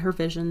Joan and her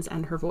visions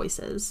and her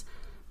voices.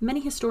 Many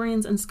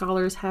historians and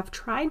scholars have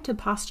tried to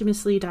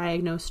posthumously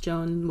diagnose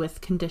Joan with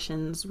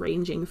conditions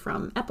ranging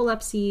from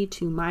epilepsy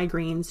to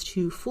migraines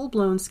to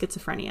full-blown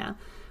schizophrenia,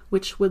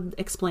 which would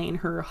explain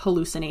her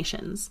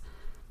hallucinations.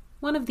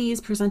 One of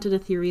these presented a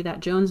theory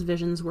that Joan's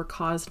visions were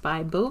caused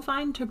by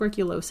bovine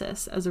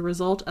tuberculosis as a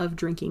result of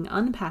drinking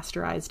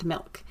unpasteurized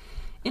milk.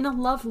 In a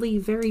lovely,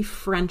 very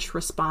French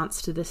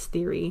response to this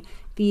theory,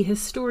 the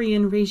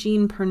historian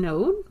Régine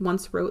Pernaud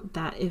once wrote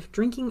that if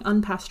drinking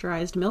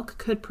unpasteurized milk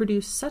could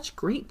produce such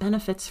great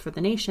benefits for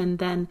the nation,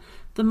 then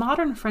the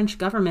modern French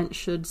government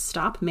should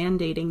stop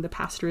mandating the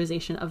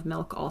pasteurization of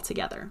milk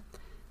altogether.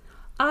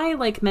 I,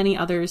 like many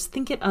others,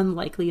 think it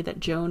unlikely that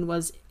Joan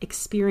was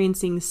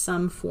experiencing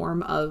some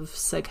form of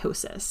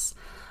psychosis.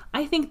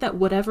 I think that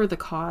whatever the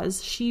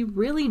cause, she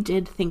really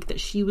did think that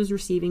she was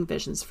receiving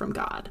visions from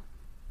God.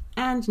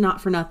 And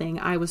not for nothing,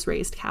 I was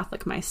raised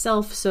Catholic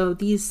myself, so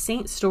these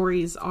saint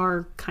stories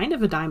are kind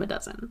of a dime a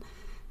dozen.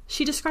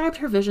 She described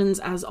her visions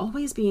as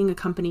always being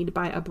accompanied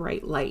by a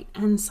bright light,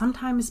 and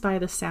sometimes by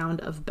the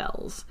sound of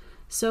bells.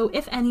 So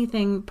if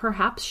anything,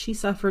 perhaps she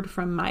suffered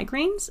from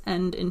migraines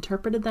and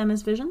interpreted them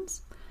as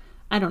visions?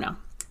 I don't know.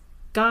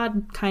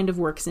 God kind of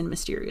works in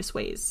mysterious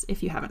ways,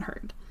 if you haven't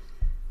heard.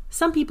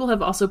 Some people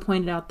have also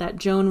pointed out that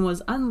Joan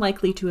was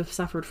unlikely to have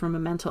suffered from a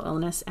mental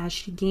illness as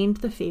she gained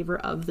the favor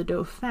of the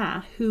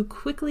Dauphin, who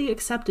quickly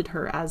accepted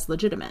her as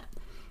legitimate.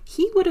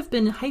 He would have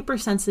been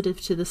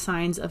hypersensitive to the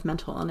signs of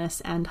mental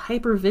illness and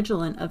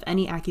hypervigilant of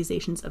any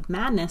accusations of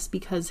madness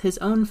because his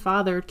own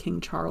father,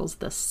 King Charles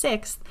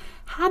VI,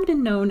 had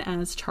been known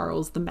as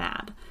Charles the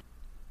Mad.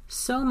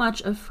 So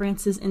much of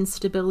France's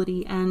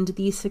instability and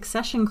the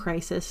succession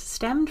crisis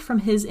stemmed from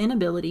his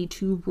inability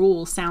to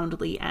rule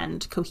soundly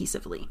and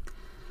cohesively.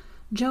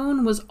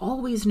 Joan was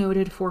always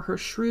noted for her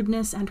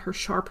shrewdness and her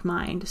sharp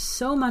mind,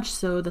 so much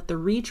so that the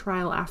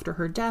retrial after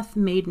her death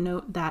made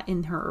note that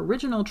in her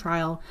original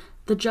trial,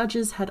 the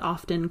judges had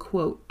often,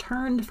 quote,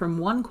 turned from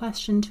one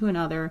question to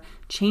another,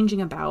 changing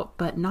about,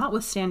 but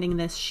notwithstanding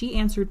this, she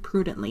answered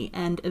prudently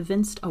and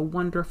evinced a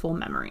wonderful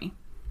memory.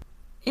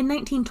 In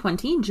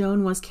 1920,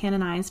 Joan was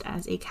canonized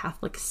as a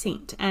Catholic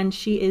saint, and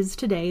she is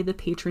today the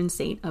patron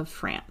saint of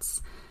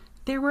France.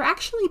 There were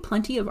actually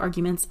plenty of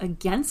arguments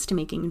against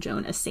making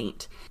Joan a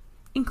saint,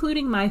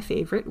 including my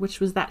favorite, which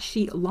was that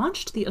she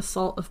launched the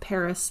assault of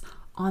Paris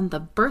on the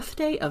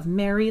birthday of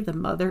Mary, the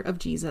mother of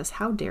Jesus.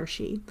 How dare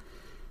she?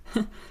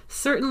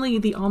 Certainly,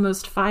 the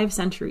almost 5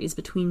 centuries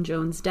between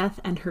Joan's death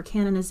and her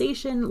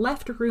canonization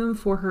left room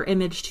for her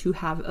image to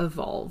have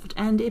evolved,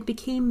 and it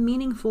became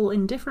meaningful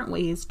in different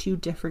ways to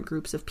different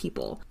groups of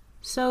people.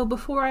 So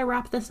before I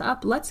wrap this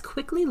up, let's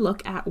quickly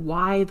look at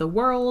why the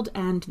world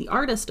and the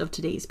artist of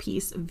today's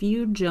piece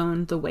viewed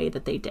Joan the way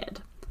that they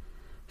did.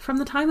 From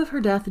the time of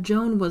her death,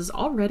 Joan was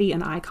already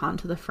an icon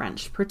to the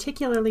French,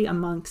 particularly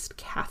amongst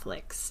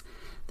Catholics.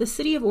 The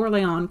city of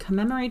Orléans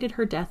commemorated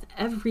her death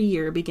every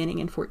year beginning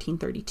in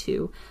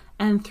 1432,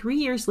 and 3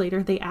 years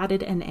later they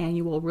added an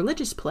annual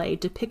religious play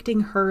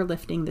depicting her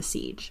lifting the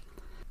siege.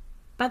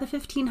 By the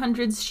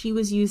 1500s, she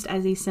was used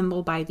as a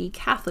symbol by the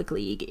Catholic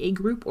League, a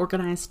group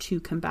organized to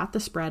combat the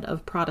spread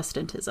of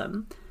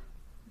Protestantism.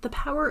 The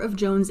power of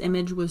Joan's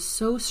image was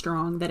so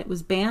strong that it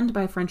was banned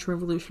by French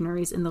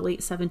revolutionaries in the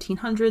late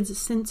 1700s,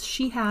 since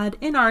she had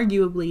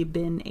inarguably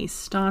been a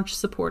staunch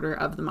supporter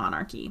of the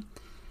monarchy.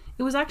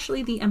 It was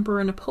actually the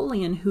Emperor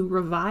Napoleon who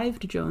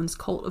revived Joan's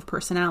cult of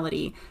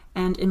personality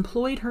and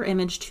employed her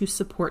image to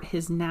support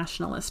his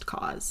nationalist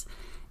cause.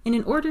 In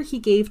an order he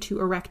gave to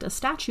erect a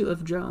statue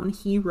of Joan,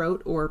 he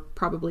wrote, or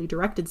probably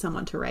directed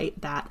someone to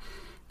write, that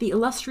the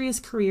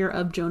illustrious career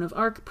of Joan of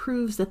Arc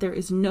proves that there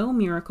is no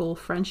miracle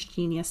French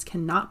genius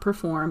cannot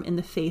perform in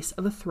the face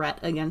of a threat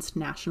against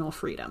national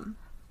freedom.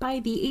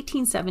 By the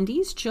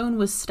 1870s, Joan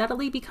was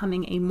steadily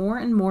becoming a more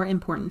and more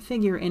important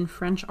figure in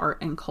French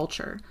art and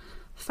culture.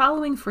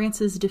 Following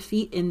France's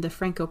defeat in the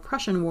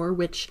Franco-Prussian War,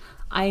 which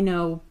I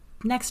know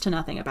next to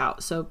nothing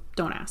about, so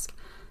don't ask,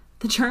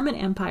 the German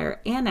Empire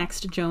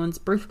annexed Joan's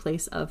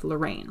birthplace of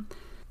Lorraine.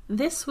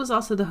 This was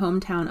also the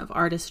hometown of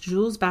artist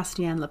Jules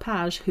Bastien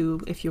Lepage,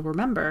 who, if you'll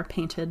remember,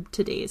 painted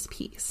today's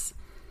piece.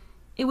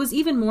 It was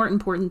even more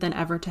important than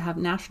ever to have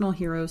national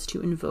heroes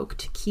to invoke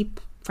to keep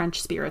French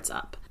spirits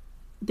up.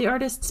 The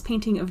artist's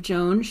painting of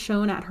Joan,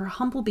 shown at her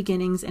humble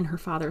beginnings in her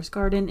father's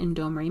garden in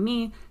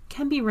Domremy,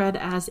 can be read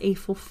as a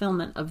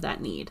fulfillment of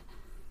that need.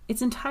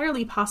 It's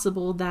entirely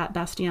possible that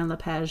Bastien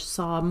Lepage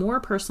saw more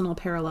personal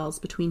parallels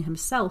between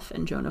himself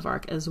and Joan of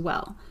Arc as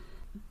well.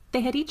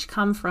 They had each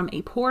come from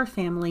a poor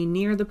family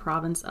near the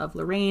province of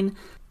Lorraine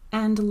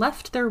and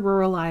left their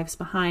rural lives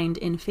behind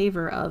in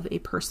favor of a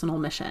personal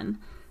mission.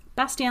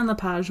 Bastien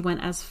Lepage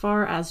went as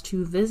far as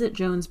to visit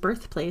Joan's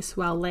birthplace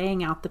while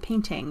laying out the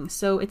painting,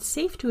 so it's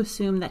safe to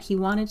assume that he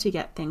wanted to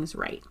get things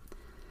right.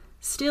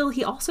 Still,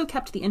 he also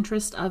kept the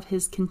interest of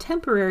his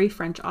contemporary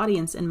French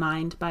audience in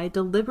mind by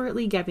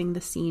deliberately giving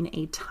the scene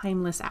a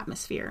timeless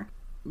atmosphere.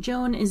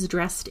 Joan is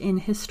dressed in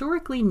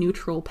historically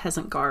neutral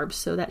peasant garb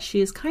so that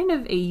she is kind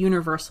of a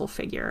universal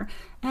figure,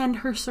 and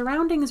her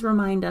surroundings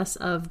remind us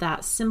of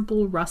that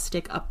simple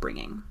rustic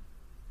upbringing.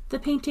 The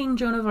painting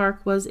Joan of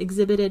Arc was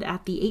exhibited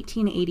at the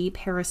 1880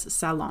 Paris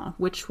Salon,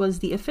 which was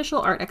the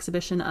official art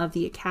exhibition of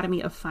the Academy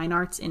of Fine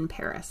Arts in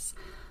Paris.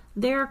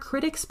 There,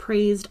 critics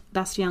praised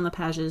Bastien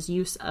Lepage's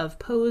use of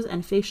pose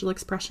and facial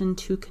expression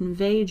to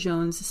convey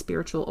Joan's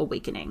spiritual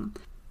awakening.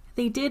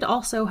 They did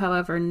also,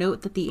 however,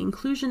 note that the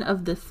inclusion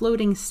of the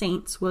floating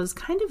saints was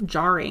kind of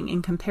jarring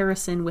in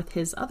comparison with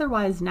his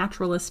otherwise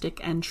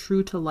naturalistic and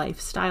true-to-life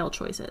style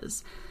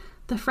choices.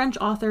 The French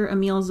author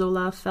Émile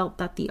Zola felt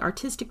that the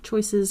artistic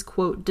choices,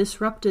 quote,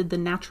 disrupted the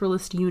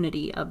naturalist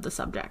unity of the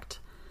subject.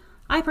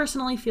 I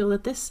personally feel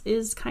that this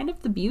is kind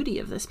of the beauty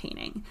of this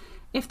painting.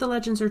 If the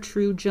legends are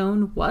true,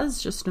 Joan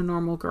was just a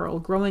normal girl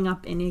growing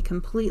up in a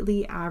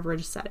completely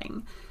average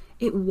setting.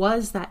 It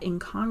was that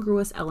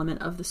incongruous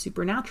element of the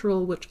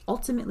supernatural which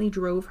ultimately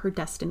drove her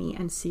destiny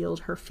and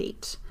sealed her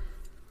fate.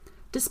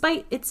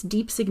 Despite its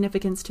deep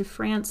significance to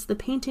France, the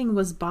painting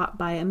was bought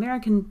by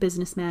American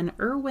businessman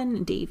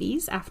Irwin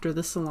Davies after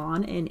the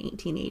Salon in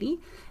 1880,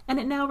 and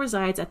it now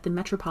resides at the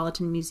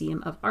Metropolitan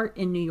Museum of Art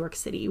in New York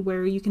City,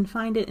 where you can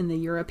find it in the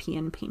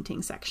European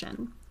painting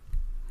section.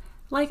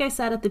 Like I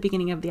said at the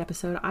beginning of the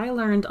episode, I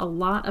learned a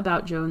lot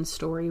about Joan's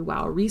story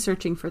while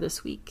researching for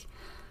this week.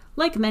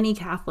 Like many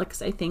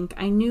Catholics, I think,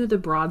 I knew the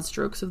broad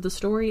strokes of the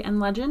story and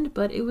legend,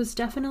 but it was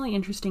definitely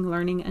interesting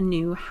learning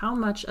anew how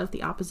much of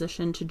the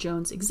opposition to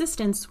Joan's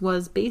existence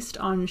was based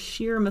on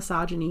sheer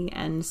misogyny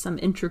and some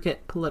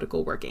intricate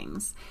political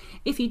workings.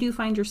 If you do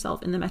find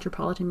yourself in the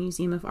Metropolitan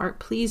Museum of Art,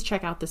 please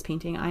check out this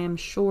painting. I am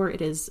sure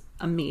it is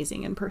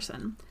amazing in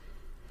person.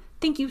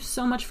 Thank you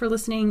so much for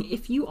listening.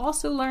 If you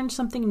also learned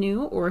something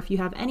new, or if you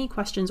have any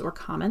questions or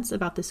comments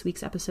about this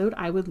week's episode,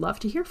 I would love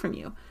to hear from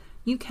you.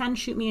 You can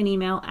shoot me an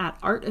email at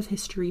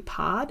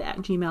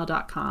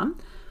artofhistorypod@gmail.com,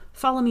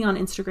 follow me on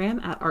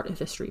Instagram at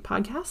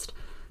artofhistorypodcast,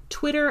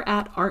 Twitter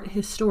at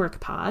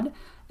arthistoricpod,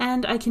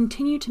 and I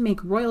continue to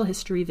make royal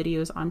history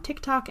videos on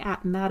TikTok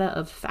at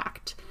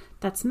mattaoffact.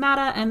 That's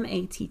matta,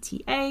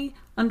 M-A-T-T-A,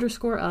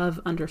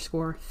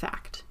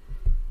 _of_fact.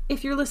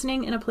 If you're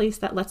listening in a place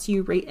that lets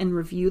you rate and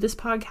review this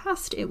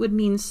podcast, it would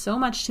mean so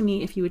much to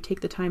me if you would take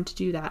the time to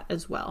do that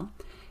as well.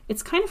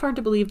 It's kind of hard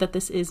to believe that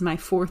this is my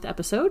 4th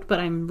episode, but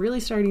I'm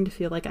really starting to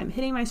feel like I'm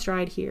hitting my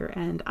stride here,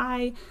 and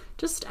I,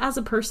 just as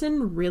a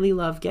person, really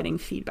love getting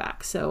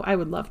feedback, so I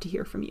would love to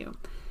hear from you.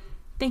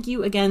 Thank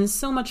you again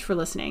so much for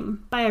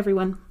listening. Bye,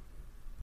 everyone.